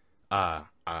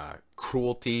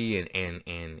cruelty and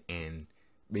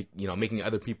you know, making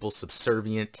other people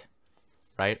subservient,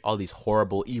 right? All these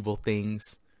horrible, evil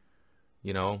things,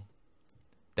 you know,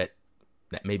 that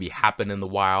maybe happen in the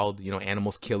wild. You know,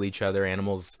 animals kill each other.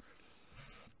 Animals,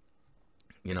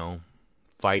 you know,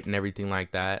 fight and everything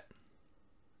like that.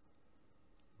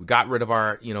 We got rid of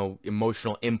our, you know,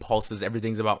 emotional impulses.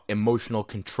 Everything's about emotional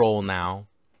control now.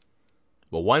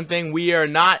 But one thing we are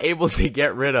not able to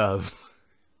get rid of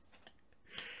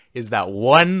is that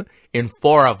 1 in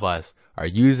 4 of us are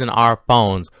using our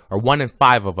phones, or 1 in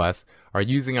 5 of us are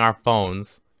using our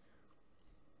phones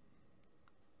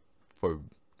for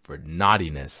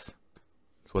naughtiness.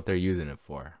 That's what they're using it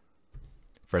for.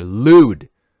 For lewd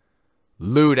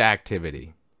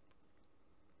activity.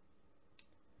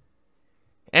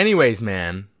 Anyways,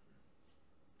 man,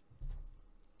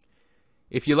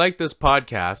 if you like this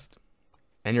podcast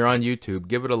and you're on YouTube,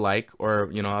 give it a like, or,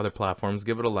 you know, other platforms,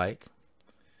 give it a like.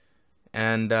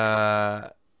 And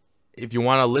if you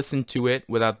want to listen to it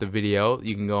without the video,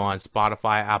 you can go on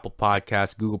Spotify, Apple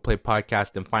Podcasts, Google Play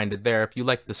Podcast, and find it there. If you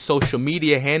like the social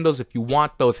media handles, if you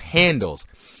want those handles,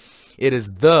 it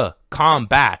is The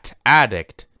Combat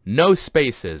Addict, no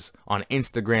spaces, on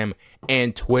Instagram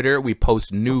and Twitter. We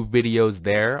post new videos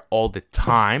there all the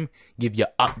time, give you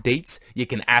updates. You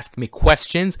can ask me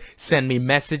questions, send me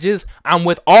messages. I'm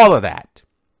with all of that.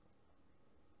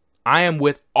 I am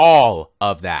with all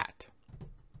of that.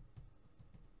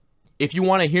 If you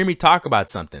want to hear me talk about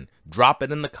something, drop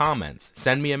it in the comments.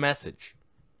 Send me a message.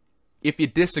 If you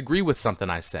disagree with something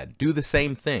I said, do the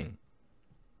same thing.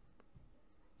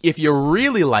 If you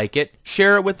really like it,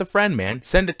 share it with a friend, man.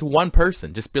 Send it to one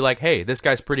person. Just be like, hey, this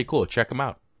guy's pretty cool. Check him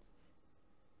out.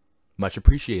 Much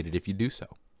appreciated if you do so.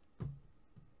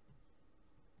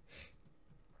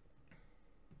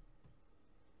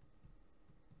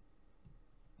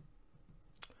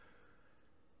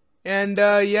 And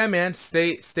yeah, man,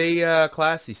 stay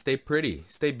classy, stay pretty,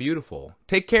 stay beautiful.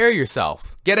 Take care of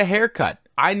yourself. Get a haircut.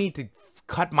 I need to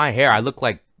cut my hair. I look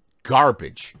like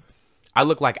garbage. I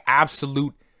look like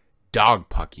absolute dog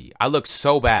pucky. I look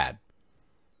so bad.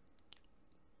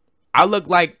 I look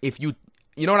like if you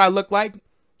know what I look like?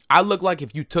 I look like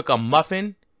if you took a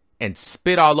muffin and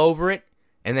spit all over it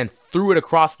and then threw it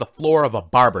across the floor of a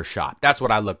barber shop. That's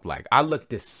what I look like. I look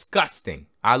disgusting.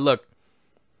 I look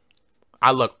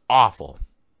awful.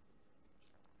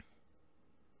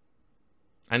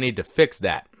 I need to fix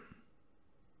that.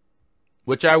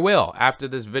 which I will after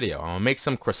this video. I'm going to make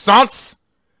some croissants.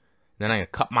 Then I'm going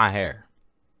to cut my hair.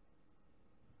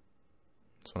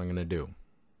 That's what I'm going to do.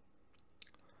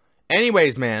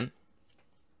 Anyways, man.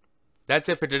 That's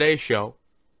it for today's show.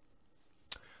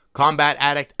 Combat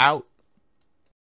Addict out.